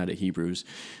have one out of Hebrews.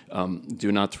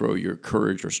 Do not throw your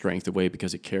courage or strength away,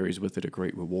 because it carries with it a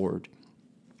great reward.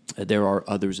 There are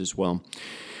others as well.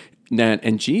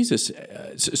 And Jesus,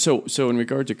 so in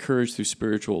regard to courage through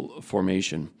spiritual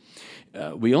formation,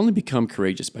 we only become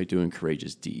courageous by doing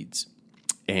courageous deeds.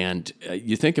 And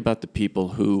you think about the people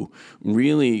who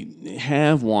really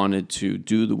have wanted to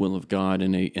do the will of God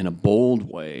in a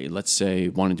bold way, let's say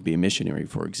wanted to be a missionary,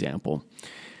 for example,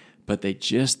 but they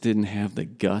just didn't have the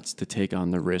guts to take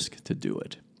on the risk to do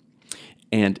it.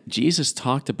 And Jesus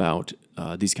talked about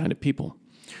these kind of people.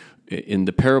 In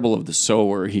the parable of the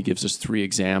sower, he gives us 3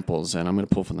 examples, and I'm going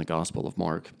to pull from the Gospel of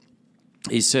Mark.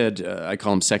 He said, I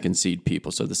call them second seed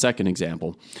people. So the second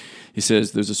example, he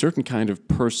says, there's a certain kind of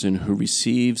person who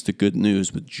receives the good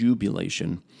news with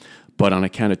jubilation, but on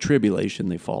account of tribulation,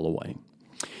 they fall away.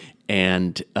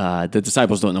 And the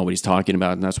disciples don't know what he's talking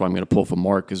about, and that's why I'm going to pull from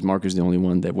Mark, because Mark is the only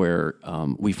one where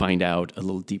we find out a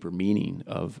little deeper meaning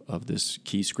of this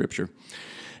key scripture.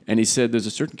 And he said there's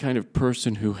a certain kind of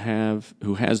person who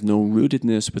has no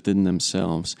rootedness within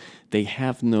themselves. They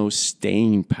have no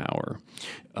staying power.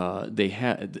 They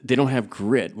don't have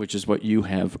grit, which is what you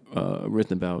have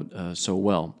written about so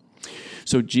well.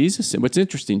 So Jesus, what's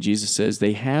interesting, Jesus says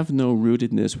they have no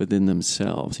rootedness within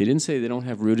themselves. He didn't say they don't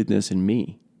have rootedness in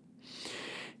me.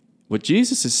 What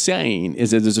Jesus is saying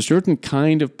is that there's a certain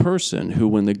kind of person who,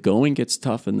 when the going gets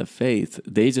tough in the faith,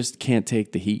 they just can't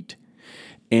take the heat.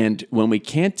 And when we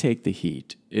can't take the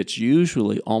heat, it's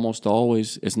usually almost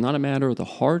always, it's not a matter of the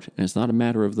heart and it's not a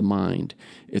matter of the mind.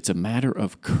 It's a matter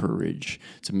of courage.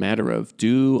 It's a matter of,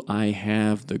 do I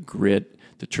have the grit,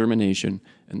 determination,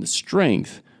 and the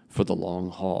strength for the long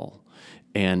haul?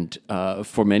 And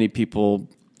for many people,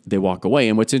 they walk away.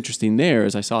 And what's interesting there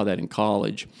is I saw that in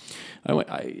college.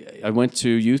 I went to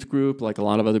youth group like a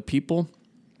lot of other people,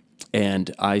 and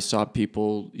I saw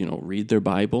people, read their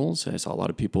Bibles. I saw a lot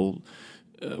of people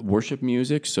worship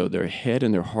music, so their head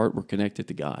and their heart were connected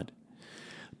to God.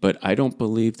 But I don't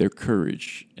believe their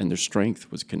courage and their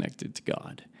strength was connected to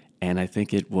God. And I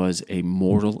think it was a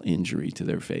mortal injury to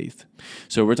their faith.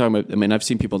 So we're talking about, I've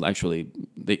seen people actually,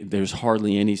 there's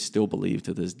hardly any still believe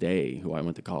to this day who I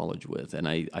went to college with. And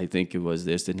I think it was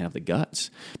this, didn't have the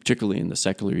guts, particularly in the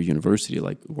secular university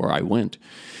like where I went.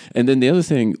 And then the other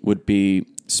thing would be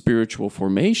spiritual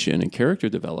formation and character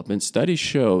development. Studies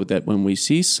show that when we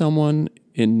see someone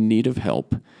in need of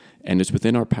help and it's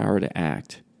within our power to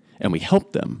act, and we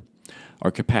help them, our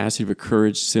capacity for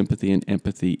courage, sympathy, and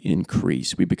empathy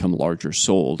increase. We become larger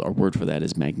souled. Our word for that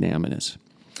is magnanimous.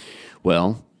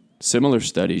 Well, similar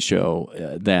studies show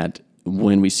that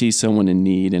when we see someone in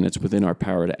need and it's within our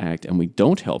power to act and we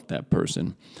don't help that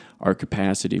person, our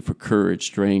capacity for courage,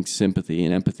 strength, sympathy,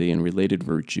 and empathy and related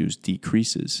virtues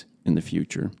decreases in the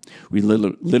future. We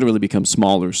literally become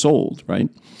smaller souled, right?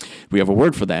 We have a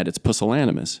word for that. It's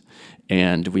pusillanimous.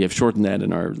 And we have shortened that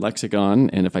in our lexicon.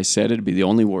 And if I said it, it'd be the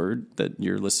only word that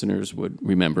your listeners would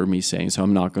remember me saying. So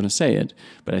I'm not going to say it.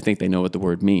 But I think they know what the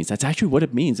word means. That's actually what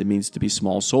it means. It means to be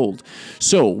small souled.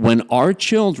 So when our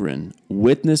children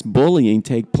witness bullying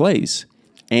take place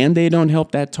and they don't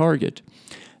help that target,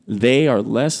 they are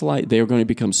they are going to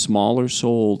become smaller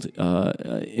souled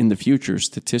in the future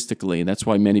statistically. That's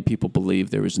why many people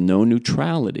believe there is no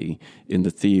neutrality in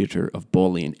the theater of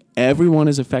bullying. Everyone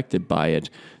is affected by it.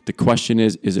 The question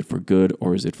is it for good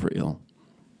or is it for ill?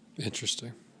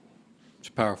 Interesting. It's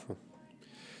powerful.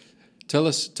 Tell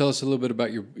us a little bit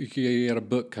about you got a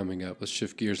book coming up. Let's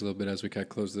shift gears a little bit as we kind of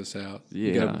close this out. Yeah.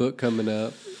 You got a book coming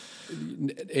up.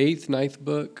 8th, 9th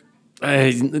book?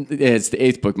 It's the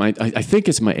 8th book. I think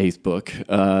it's my 8th book.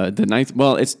 The 9th.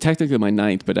 Well, it's technically my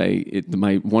 9th,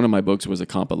 but one of my books was a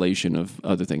compilation of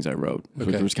other things I wrote.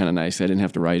 Okay. It was kind of nice. I didn't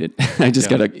have to write it. I just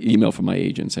got an email from my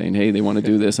agent saying, "Hey, they want to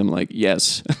do this." I'm like,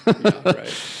 "Yes." Yeah, right.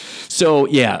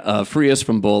 So free us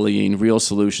from bullying. Real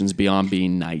solutions beyond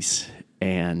being nice.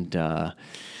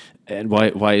 And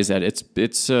why is that?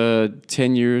 It's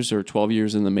 10 years or 12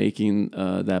 years in the making.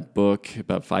 That book,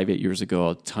 about 5-8 years ago,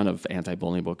 a ton of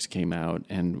anti-bullying books came out,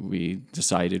 and we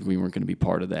decided we weren't going to be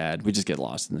part of that. We just get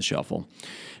lost in the shuffle.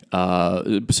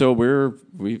 So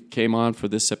we came on for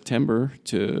this September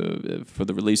for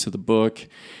the release of the book,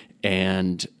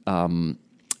 and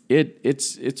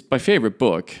it's my favorite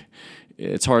book.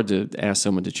 It's hard to ask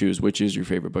someone to choose which is your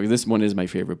favorite book. This one is my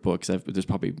favorite book because there's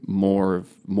probably more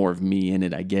of me in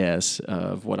it, I guess,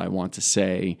 of what I want to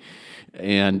say.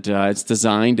 And it's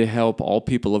designed to help all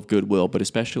people of goodwill, but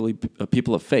especially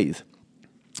people of faith,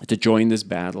 to join this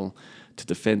battle to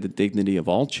defend the dignity of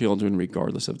all children,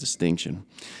 regardless of distinction.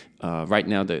 Right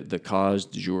now, the cause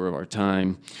du jour of our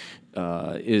time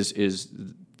is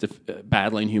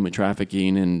battling human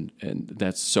trafficking, and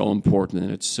that's so important,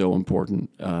 and it's so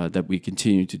important that we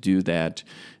continue to do that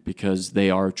because they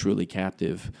are truly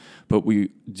captive. But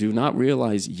we do not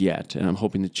realize yet, and I'm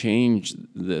hoping to change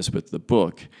this with the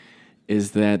book,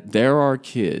 is that there are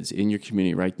kids in your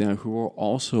community right now who are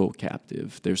also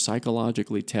captive. They're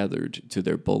psychologically tethered to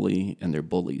their bully and their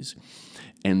bullies.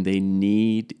 And they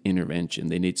need intervention.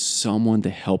 They need someone to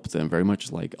help them, very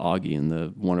much like Augie in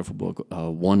the wonderful book,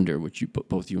 Wonder, which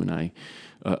both you and I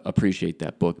appreciate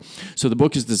that book. So the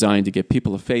book is designed to get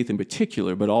people of faith in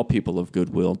particular, but all people of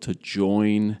goodwill, to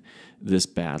join this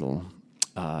battle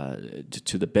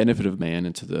to the benefit of man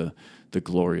and to the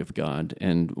glory of God.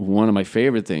 And one of my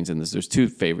favorite things in this, there's two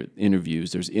favorite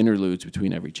interviews. There's interludes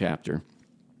between every chapter.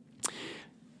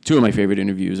 Two of my favorite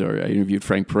interviews are, I interviewed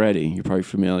Frank Peretti. You're probably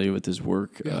familiar with his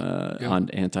work on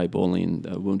anti-bullying,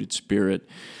 Wounded Spirit.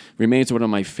 Remains one of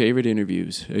my favorite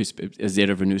interviews as the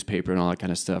editor of a newspaper and all that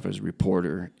kind of stuff as a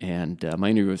reporter. And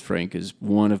my interview with Frank is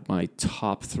one of my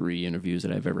top 3 interviews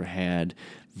that I've ever had.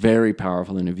 Very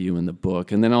powerful interview in the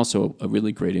book. And then also a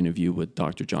really great interview with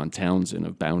Dr. John Townsend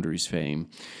of Boundaries fame.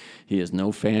 He is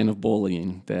no fan of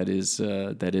bullying, that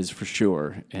is for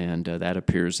sure. And that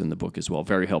appears in the book as well.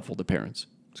 Very helpful to parents.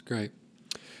 It's great.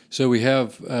 So we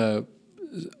have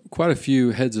quite a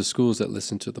few heads of schools that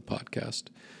listen to the podcast.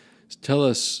 Tell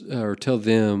us or tell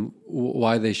them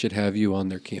why they should have you on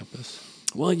their campus.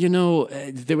 Well,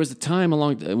 there was a time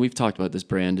we've talked about this,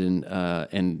 Brandon,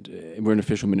 and we're an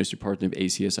official ministry partner of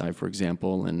ACSI, for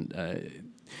example.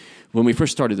 And when we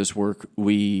first started this work,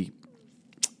 we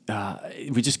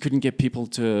just couldn't get people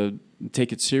to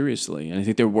take it seriously. And I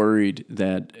think they're worried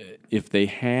that if they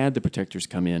had the protectors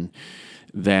come in,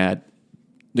 that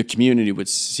the community would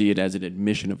see it as an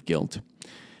admission of guilt.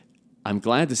 I'm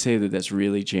glad to say that that's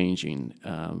really changing.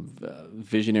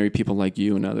 Visionary people like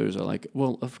you and others are like,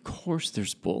 well, of course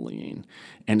there's bullying,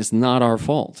 and it's not our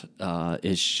fault.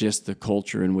 It's just the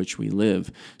culture in which we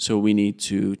live, so we need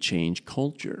to change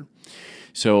culture.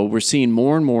 So we're seeing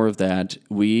more and more of that.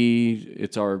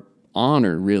 It's our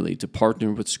honor, really, to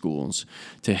partner with schools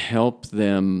to help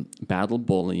them battle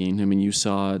bullying. I mean, you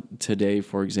saw today,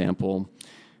 for example,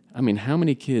 how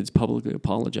many kids publicly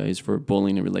apologize for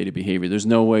bullying and related behavior? There's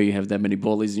no way you have that many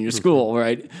bullies in your school,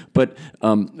 right? But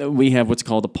we have what's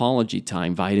called apology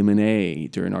time, vitamin A,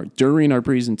 during our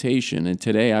presentation. And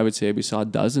today, I would say we saw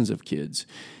dozens of kids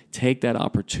take that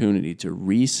opportunity to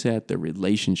reset their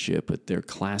relationship with their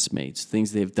classmates,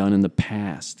 things they've done in the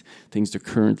past, things they're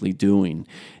currently doing.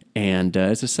 And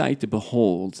it's a sight to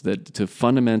behold, that to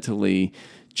fundamentally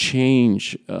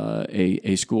change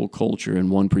a school culture in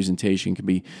one presentation can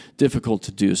be difficult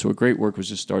to do. So a great work was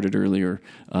just started earlier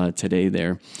today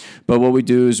there. But what we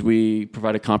do is we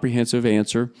provide a comprehensive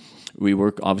answer. We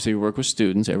work with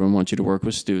students. Everyone wants you to work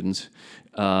with students.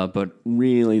 But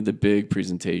really the big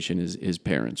presentation is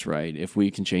parents, right? If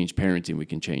we can change parenting, we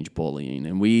can change bullying.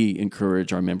 And we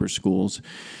encourage our member schools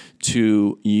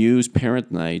to use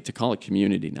parent night, to call it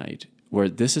community night, where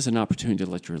this is an opportunity to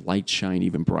let your light shine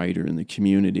even brighter in the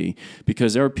community,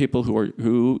 because there are people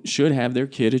who should have their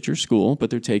kid at your school, but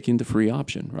they're taking the free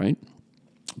option, right?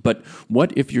 But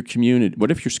what if your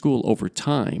school over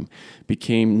time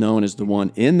became known as the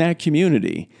one in that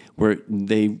community where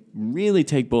they really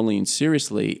take bullying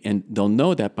seriously, and they'll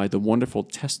know that by the wonderful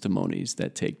testimonies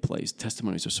that take place.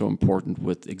 Testimonies are so important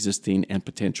with existing and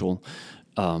potential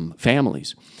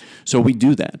families. So we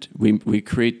do that. We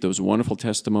create those wonderful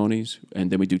testimonies, and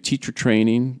then we do teacher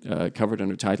training covered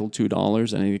under Title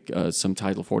 $2, and I think some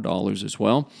Title $4 as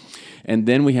well. And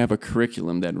then we have a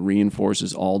curriculum that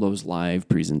reinforces all those live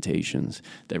presentations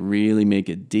that really make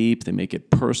it deep, they make it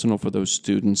personal for those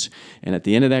students. And at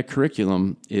the end of that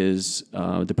curriculum is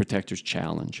the Protector's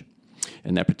Challenge.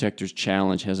 And that Protector's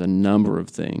Challenge has a number of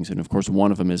things. And of course,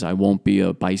 one of them is I won't be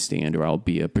a bystander, I'll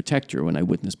be a protector when I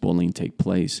witness bullying take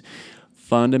place.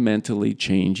 Fundamentally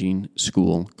changing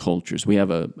school cultures. We have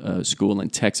a school in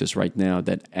Texas right now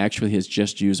that actually has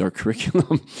just used our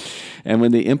curriculum. And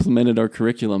when they implemented our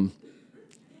curriculum,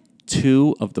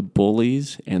 2 of the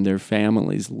bullies and their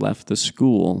families left the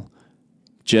school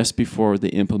just before they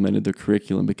implemented the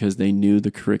curriculum because they knew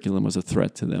the curriculum was a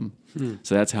threat to them.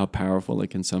 So that's how powerful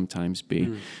it can sometimes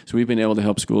be. So we've been able to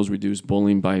help schools reduce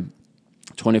bullying by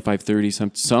 25, 30.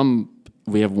 Some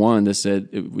we have one that said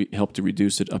we helped to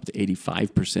reduce it up to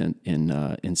 85%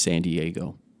 in San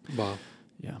Diego. Wow.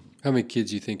 Yeah. How many kids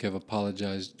do you think have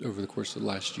apologized over the course of the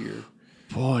last year?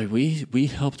 Boy, we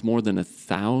helped more than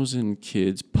 1,000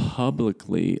 kids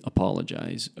publicly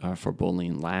apologize for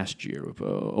bullying last year.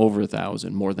 Over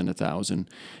 1,000, more than 1,000.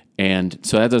 And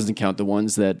so that doesn't count the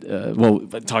ones that,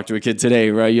 I talked to a kid today,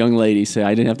 right? A young lady said,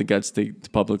 I didn't have the guts to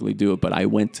publicly do it, but I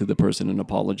went to the person and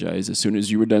apologized as soon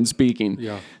as you were done speaking.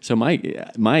 Yeah. So my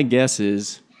guess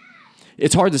is,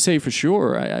 it's hard to say for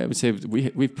sure. I would say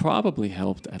we've probably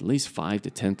helped at least 5,000 to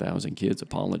 10,000 kids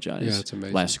apologize. Yeah, it's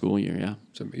amazing. Last school year, yeah.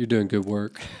 So you're doing good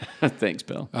work. Thanks,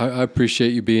 Bill. I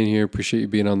appreciate you being here. Appreciate you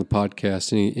being on the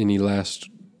podcast. Any last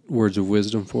words of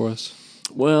wisdom for us?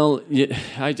 Well,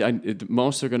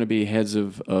 most are going to be heads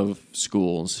of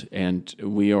schools, and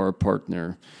we are a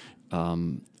partner.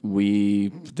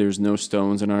 There's no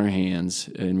stones in our hands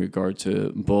in regard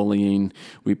to bullying.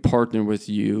 We partner with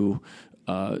you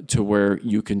to where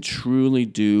you can truly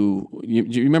do.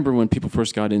 You remember when people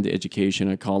first got into education?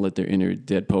 I call it their inner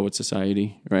Dead Poet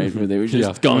Society, right? Mm-hmm. Where they were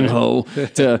just gung ho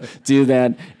to do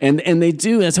that, and they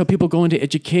do. That's how people go into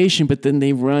education. But then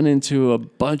they run into a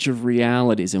bunch of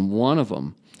realities, and one of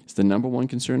them is the number one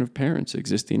concern of parents,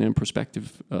 existing and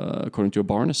prospective, according to a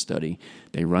Barna study.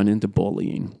 They run into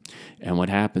bullying, and what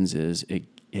happens is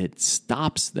it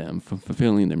stops them from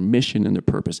fulfilling their mission and their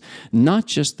purpose. Not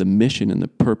just the mission and the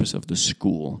purpose of the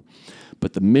school,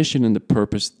 but the mission and the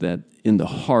purpose that in the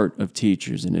heart of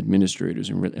teachers and administrators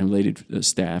and related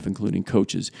staff, including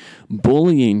coaches.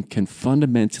 Bullying can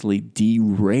fundamentally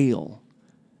derail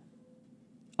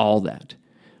all that.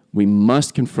 We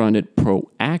must confront it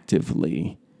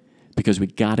proactively because we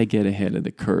got to get ahead of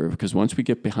the curve. Because once we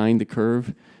get behind the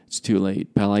curve, it's too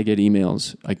late. Pal, I get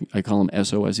emails. I call them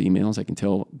SOS emails. I can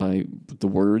tell by the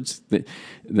words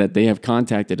that they have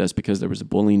contacted us because there was a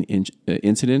bullying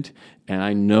incident, and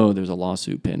I know there's a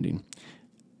lawsuit pending.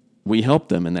 We help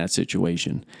them in that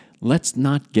situation. Let's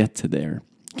not get to there.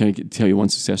 Can I tell you one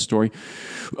success story?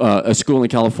 A school in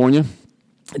California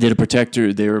did a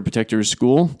protector. They were a protector's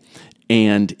school.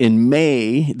 And in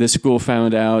May, the school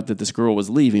found out that this girl was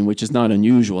leaving, which is not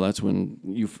unusual. That's when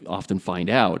you often find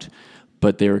out.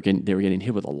 But they were getting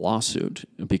hit with a lawsuit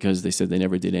because they said they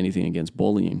never did anything against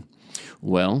bullying.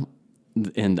 Well,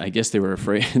 and I guess they were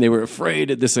afraid. They were afraid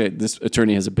that this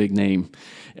attorney has a big name,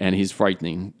 and he's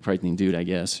frightening dude, I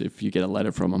guess, if you get a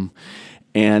letter from him.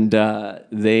 And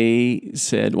they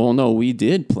said, well, no, we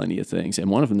did plenty of things. And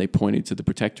one of them, they pointed to the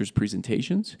Protector's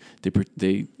presentations.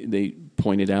 They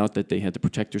pointed out that they had the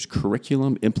Protector's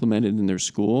curriculum implemented in their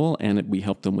school, and we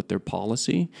helped them with their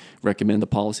policy, recommend the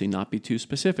policy not be too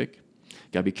specific.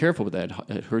 Got to be careful with that.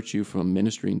 It hurts you from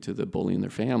ministering to the bully and their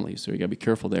families, so you got to be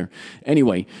careful there.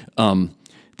 Anyway,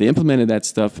 they implemented that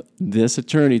stuff. This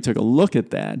attorney took a look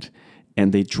at that,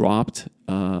 and they dropped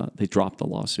the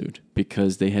lawsuit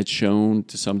because they had shown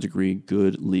to some degree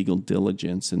good legal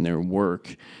diligence in their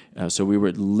work. So we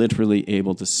were literally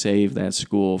able to save that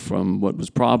school from what was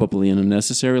probably an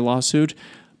unnecessary lawsuit,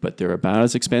 but they're about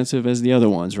as expensive as the other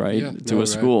ones, right? Yeah, to a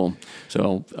school.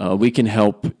 So we can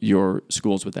help your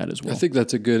schools with that as well. I think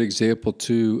that's a good example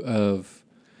too of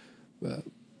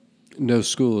no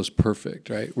school is perfect,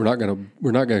 right? We're not going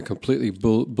to completely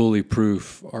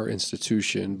bully-proof our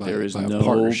institution by there is by no a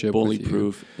partnership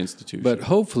bully-proof institution. But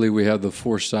hopefully we have the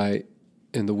foresight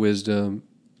and the wisdom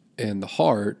and the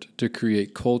heart to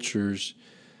create cultures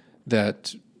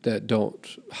that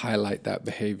don't highlight that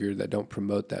behavior, that don't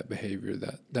promote that behavior,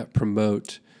 that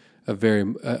promote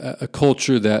a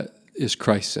culture that is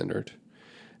Christ-centered.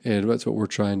 And that's what we're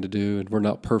trying to do. And we're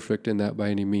not perfect in that by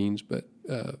any means, but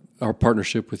our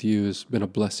partnership with you has been a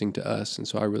blessing to us. And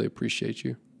so I really appreciate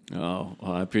you. Oh,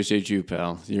 well, I appreciate you,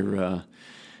 pal. You're,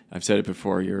 I've said it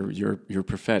before, you're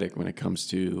prophetic when it comes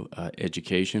to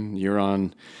education.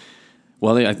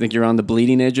 I think you're on the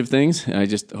bleeding edge of things. I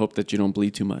just hope that you don't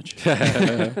bleed too much. All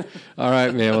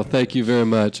right, man. Well, thank you very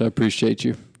much. I appreciate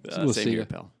you. We'll same see here, you.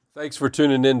 pal. Thanks for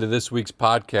tuning in to this week's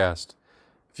podcast.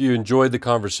 If you enjoyed the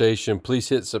conversation, please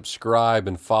hit subscribe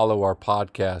and follow our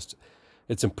podcast.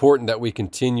 It's important that we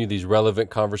continue these relevant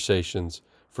conversations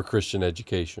for Christian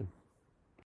education.